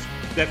covers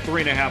that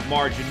 3.5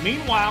 margin.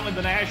 Meanwhile, in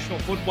the National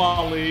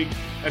Football League,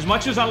 as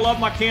much as I love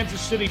my Kansas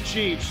City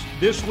Chiefs,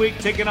 this week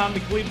taking on the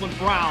Cleveland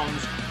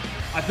Browns,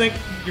 I think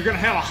you're going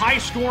to have a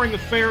high-scoring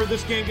affair.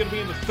 This game going to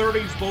be in the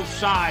 30s, both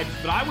sides,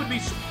 but I would be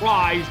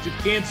surprised if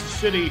Kansas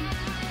City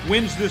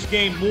wins this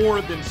game more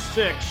than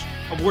 6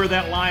 of where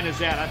that line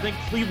is at. I think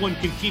Cleveland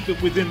can keep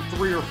it within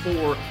 3 or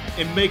 4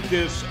 and make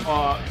this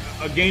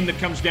a game that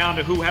comes down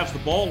to who has the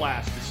ball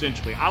last,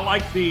 essentially. I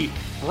like the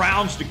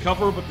Browns to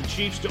cover, but the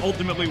Chiefs to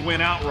ultimately win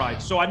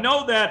outright. So I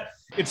know that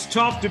it's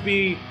tough to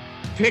be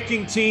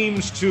picking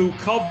teams to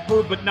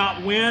cover but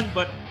not win,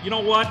 but you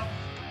know what?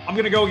 I'm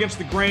going to go against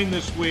the grain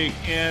this week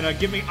and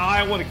give me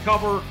Iowa to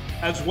cover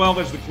as well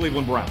as the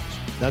Cleveland Browns.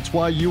 That's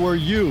why you are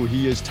you.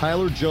 He is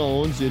Tyler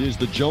Jones. It is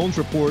the Jones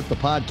Report, the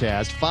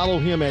podcast. Follow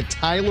him at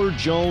Tyler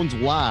Jones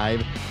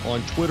Live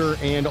on Twitter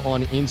and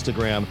on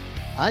Instagram.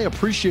 I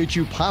appreciate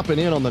you popping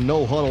in on the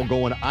No Huddle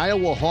going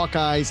Iowa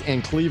Hawkeyes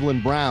and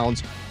Cleveland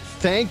Browns.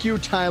 Thank you,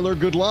 Tyler.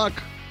 Good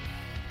luck.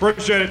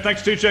 Appreciate it.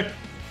 Thanks, TJ.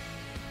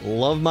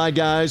 Love my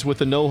guys with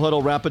the No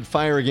Huddle Rapid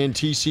Fire again.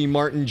 TC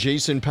Martin,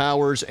 Jason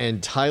Powers,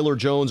 and Tyler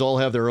Jones all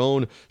have their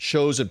own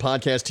shows and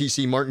podcasts.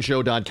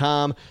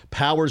 TCMartinshow.com,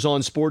 Powers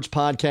on Sports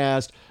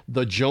podcast,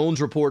 The Jones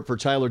Report for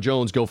Tyler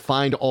Jones. Go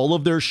find all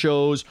of their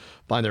shows,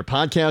 find their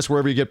podcasts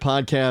wherever you get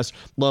podcasts.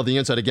 Love the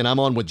insight. Again, I'm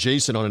on with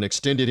Jason on an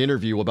extended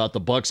interview about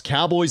the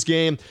Bucs-Cowboys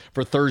game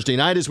for Thursday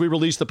night as we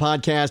release the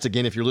podcast.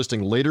 Again, if you're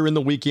listening later in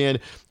the weekend,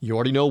 you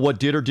already know what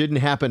did or didn't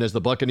happen as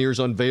the Buccaneers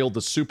unveiled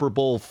the Super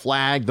Bowl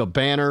flag, the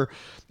banner,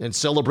 and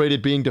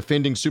celebrated being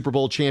defending Super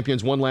Bowl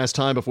champions one last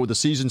time before the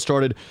season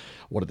started.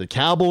 What did the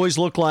Cowboys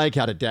look like?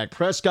 How did Dak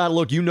Prescott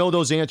look? You know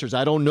those answers.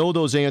 I don't know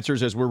those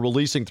answers as we're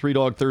releasing Three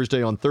Dog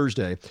Thursday on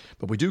Thursday,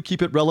 but we do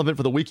keep it relevant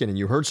for the weekend. And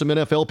you heard some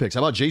NFL picks.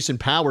 How about Jason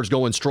Powers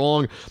going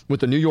strong with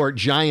the New York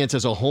Giants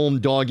as a home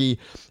doggy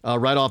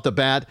right off the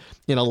bat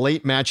in a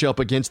late matchup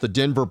against the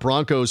Denver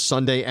Broncos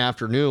Sunday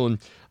afternoon,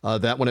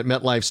 that one at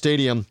MetLife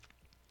Stadium.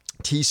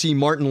 TC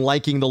Martin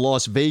liking the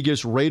Las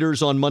Vegas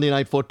Raiders on Monday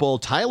Night Football.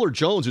 Tyler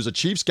Jones, who's a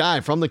Chiefs guy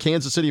from the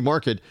Kansas City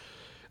market,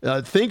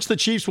 thinks the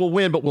Chiefs will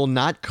win but will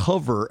not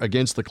cover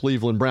against the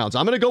Cleveland Browns.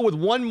 I'm going to go with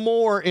one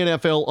more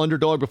NFL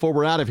underdog before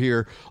we're out of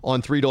here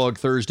on Three Dog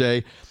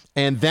Thursday,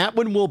 and that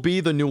one will be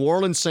the New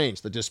Orleans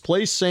Saints, the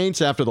displaced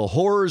Saints after the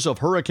horrors of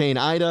Hurricane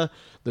Ida,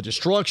 the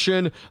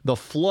destruction, the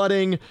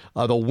flooding,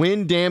 the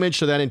wind damage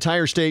to that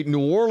entire state.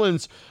 New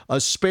Orleans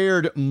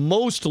spared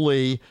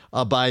mostly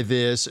by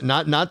this,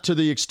 not to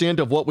the extent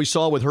of what we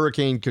saw with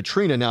Hurricane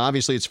Katrina. Now,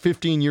 obviously, it's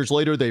 15 years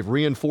later. They've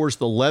reinforced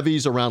the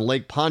levees around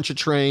Lake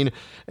Pontchartrain,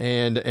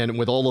 and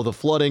with all of the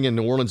flooding and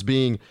New Orleans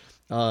being,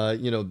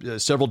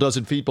 several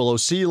dozen feet below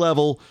sea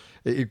level,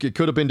 it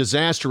could have been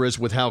disastrous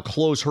with how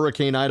close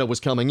Hurricane Ida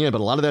was coming in,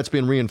 but a lot of that's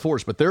been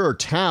reinforced. But there are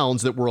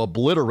towns that were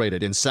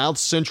obliterated in south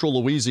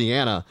central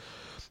Louisiana.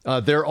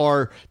 There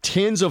are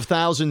tens of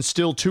thousands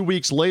still 2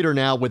 weeks later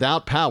now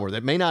without power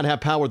that may not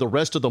have power the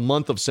rest of the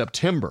month of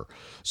September.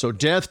 So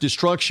death,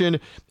 destruction,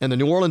 and the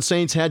New Orleans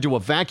Saints had to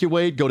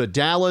evacuate, go to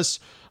Dallas,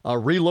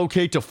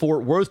 relocate to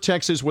Fort Worth,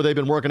 Texas, where they've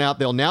been working out.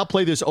 They'll now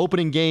play this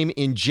opening game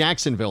in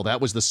Jacksonville.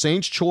 That was the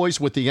Saints' choice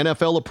with the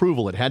NFL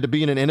approval. It had to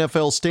be in an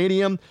NFL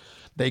stadium.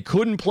 They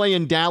couldn't play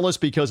in Dallas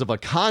because of a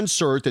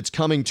concert that's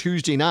coming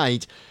Tuesday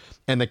night.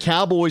 And the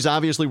Cowboys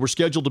obviously were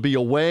scheduled to be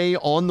away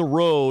on the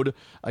road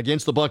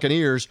against the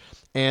Buccaneers.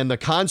 And the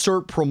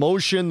concert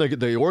promotion,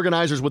 the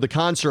organizers with the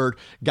concert,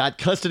 got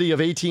custody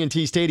of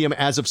AT&T Stadium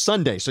as of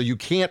Sunday. So you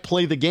can't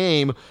play the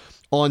game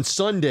on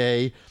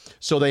Sunday.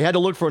 So they had to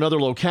look for another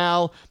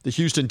locale. The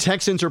Houston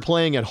Texans are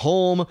playing at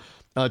home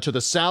to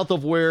the south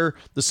of where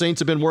the Saints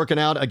have been working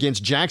out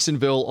against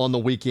Jacksonville on the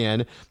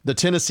weekend. The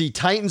Tennessee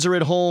Titans are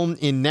at home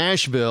in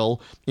Nashville,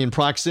 in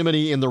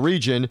proximity in the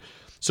region.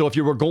 So if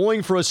you were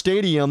going for a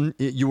stadium,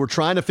 you were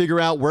trying to figure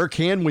out where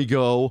can we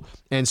go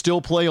and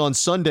still play on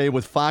Sunday,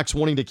 with Fox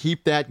wanting to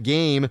keep that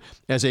game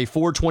as a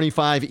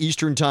 4:25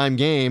 Eastern time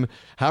game.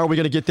 How are we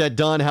going to get that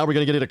done? How are we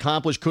going to get it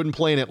accomplished? Couldn't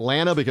play in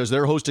Atlanta because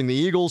they're hosting the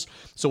Eagles.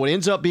 So it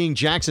ends up being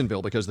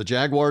Jacksonville because the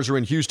Jaguars are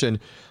in Houston.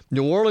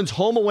 New Orleans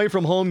home away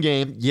from home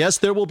game. Yes,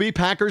 there will be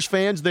Packers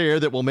fans there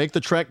that will make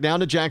the trek down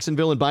to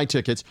Jacksonville and buy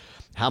tickets.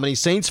 How many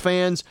Saints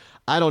fans?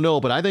 I don't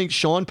know, but I think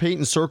Sean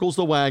Payton circles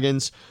the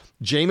wagons.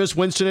 Jameis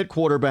Winston at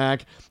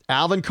quarterback,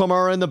 Alvin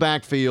Kamara in the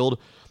backfield.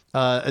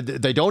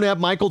 They don't have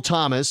Michael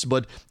Thomas,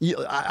 but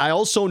I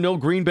also know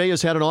Green Bay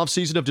has had an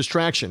offseason of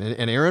distraction,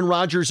 and Aaron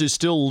Rodgers is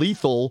still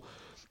lethal,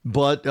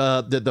 but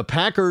the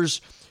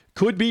Packers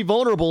could be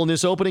vulnerable in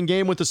this opening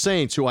game with the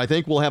Saints, who I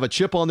think will have a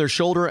chip on their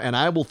shoulder, and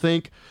I will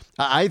take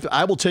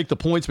the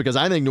points because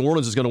I think New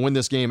Orleans is going to win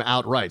this game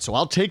outright. So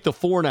I'll take the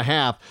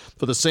 4.5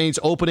 for the Saints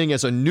opening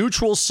as a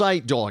neutral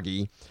site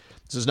doggy.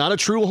 This is not a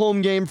true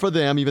home game for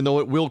them, even though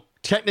it will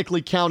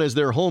technically count as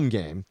their home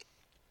game.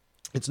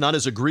 It's not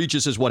as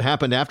egregious as what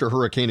happened after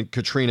Hurricane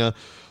Katrina,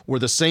 where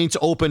the Saints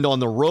opened on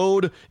the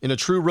road in a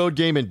true road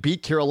game and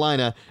beat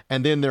Carolina,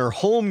 and then their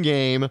home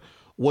game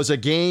was a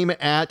game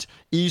at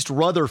East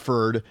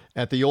Rutherford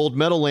at the old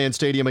Meadowlands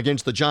Stadium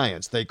against the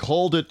Giants. They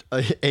called it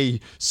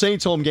a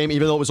Saints home game,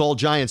 even though it was all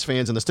Giants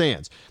fans in the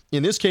stands.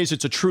 In this case,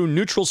 it's a true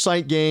neutral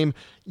site game.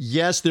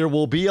 Yes, there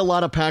will be a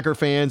lot of Packer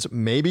fans,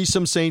 maybe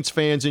some Saints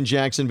fans in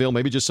Jacksonville,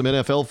 maybe just some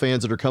NFL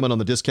fans that are coming on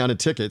the discounted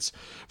tickets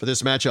for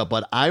this matchup.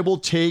 But I will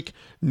take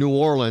New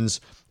Orleans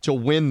to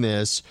win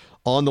this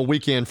on the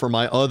weekend for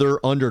my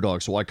other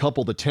underdog. So I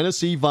couple the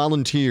Tennessee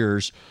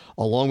Volunteers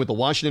along with the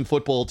Washington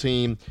football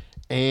team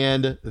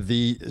and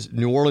the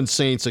New Orleans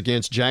Saints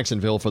against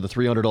Jacksonville for the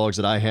 3 underdogs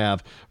that I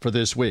have for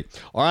this week.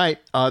 All right,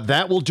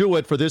 that will do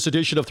it for this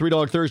edition of Three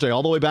Dog Thursday.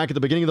 All the way back at the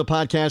beginning of the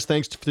podcast,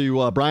 thanks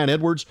to Brian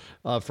Edwards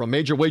from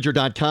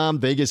MajorWager.com,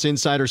 Vegas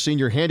Insider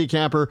Senior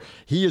Handicapper.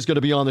 He is going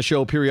to be on the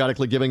show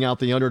periodically giving out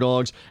the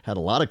underdogs. Had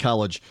a lot of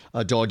college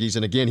doggies,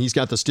 and again, he's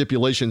got the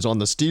stipulations on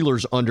the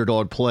Steelers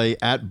underdog play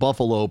at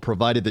Buffalo,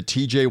 provided that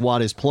TJ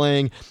Watt is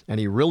playing, and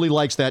he really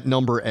likes that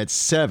number at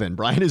 7.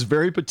 Brian is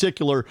very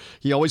particular.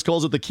 He always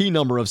calls it the key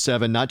number of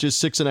 7, not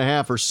just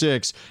 6.5 or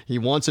 6. He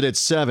wants it at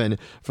 7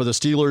 for the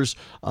Steelers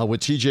with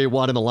TJ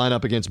Watt in the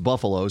lineup against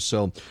Buffalo.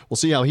 So we'll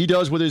see how he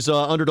does with his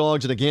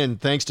underdogs. And again,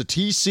 thanks to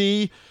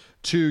TC,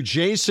 to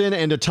Jason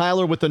and to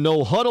Tyler with the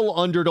No Huddle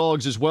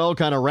underdogs as well.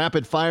 Kind of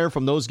rapid fire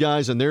from those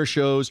guys and their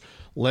shows.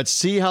 Let's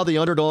see how the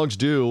underdogs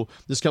do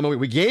this coming week.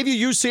 We gave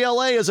you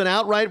UCLA as an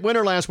outright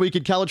winner last week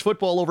in college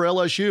football over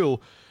LSU.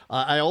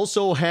 I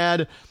also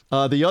had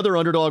the other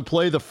underdog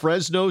play, the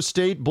Fresno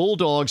State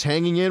Bulldogs,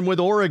 hanging in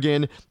with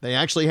Oregon. They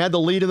actually had the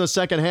lead in the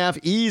second half,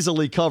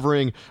 easily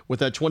covering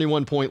with that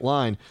 21-point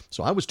line.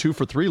 So I was 2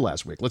 for 3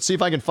 last week. Let's see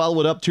if I can follow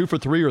it up 2 for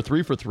 3 or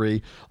 3 for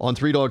 3 on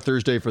Three Dog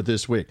Thursday for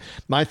this week.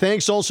 My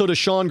thanks also to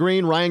Sean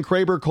Green, Ryan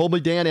Kraber, Colby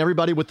Dan,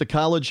 everybody with the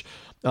college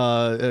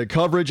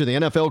coverage and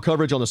the NFL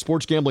coverage on the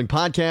Sports Gambling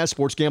Podcast,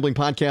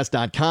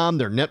 sportsgamblingpodcast.com,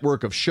 their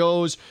network of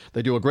shows.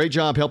 They do a great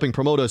job helping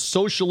promote us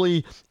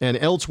socially and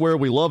elsewhere.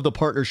 We love the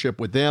partnership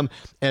with them.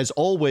 As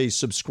always,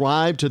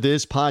 subscribe to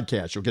this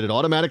podcast. You'll get it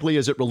automatically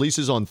as it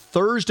releases on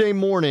Thursday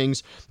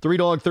mornings, Three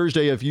Dog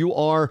Thursday. If you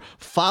are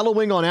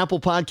following on Apple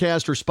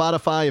Podcast or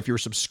Spotify, if you're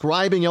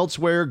subscribing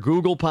elsewhere,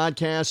 Google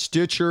Podcast,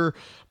 Stitcher,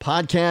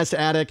 Podcast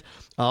Addict,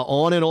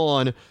 on and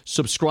on,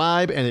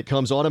 subscribe, and it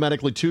comes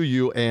automatically to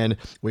you. And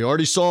we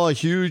already saw a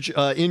huge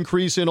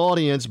increase in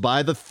audience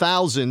by the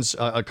thousands.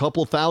 A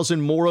couple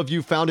thousand more of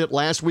you found it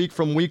last week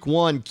from week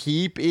 1.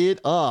 Keep it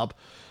up.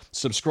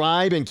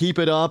 Subscribe and keep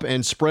it up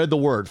and spread the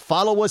word.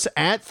 Follow us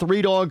at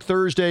Three Dog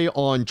Thursday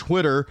on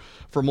Twitter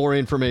for more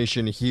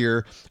information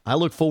here. I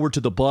look forward to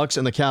the Bucs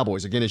and the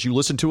Cowboys. Again, as you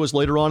listen to us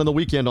later on in the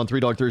weekend on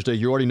Three Dog Thursday,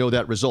 you already know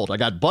that result. I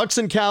got Bucs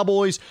and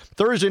Cowboys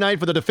Thursday night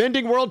for the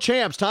defending world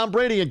champs, Tom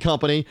Brady and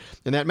company,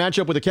 in that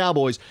matchup with the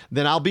Cowboys.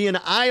 Then I'll be in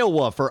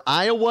Iowa for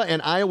Iowa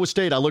and Iowa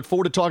State. I look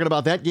forward to talking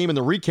about that game in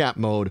the recap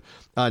mode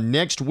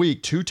next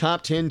week. 2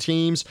 top 10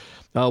 teams.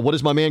 What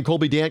does my man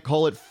Colby Dant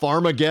call it?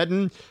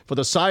 Farmageddon for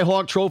the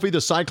Cy-Hawk Trophy,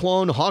 the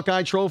Cyclone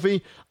Hawkeye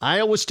Trophy.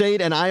 Iowa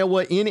State and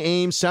Iowa in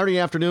Ames Saturday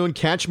afternoon.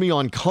 Catch me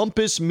on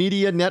Compass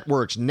Media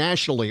Networks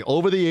nationally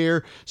over the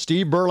air.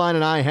 Steve Berline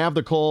and I have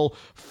the call.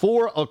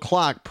 4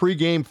 o'clock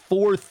pregame,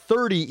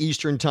 4:30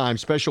 Eastern time,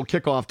 special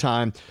kickoff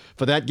time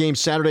for that game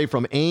Saturday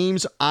from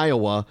Ames,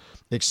 Iowa.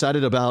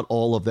 Excited about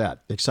all of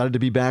that. Excited to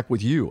be back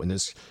with you in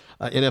this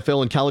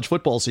NFL and college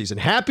football season.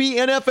 Happy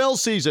NFL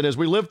season as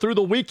we live through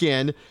the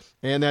weekend.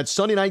 And that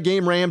Sunday night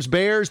game,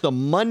 Rams-Bears, the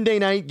Monday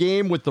night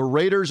game with the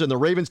Raiders and the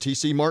Ravens.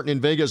 TC Martin in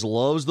Vegas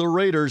loves the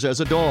Raiders as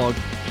a dog.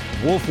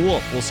 Woof,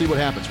 woof. We'll see what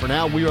happens. For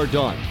now, we are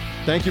done.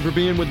 Thank you for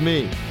being with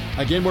me.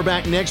 Again, we're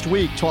back next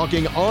week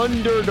talking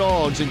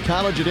underdogs in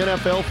college and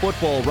NFL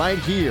football right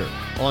here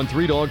on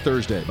Three Dog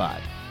Thursday.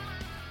 Bye.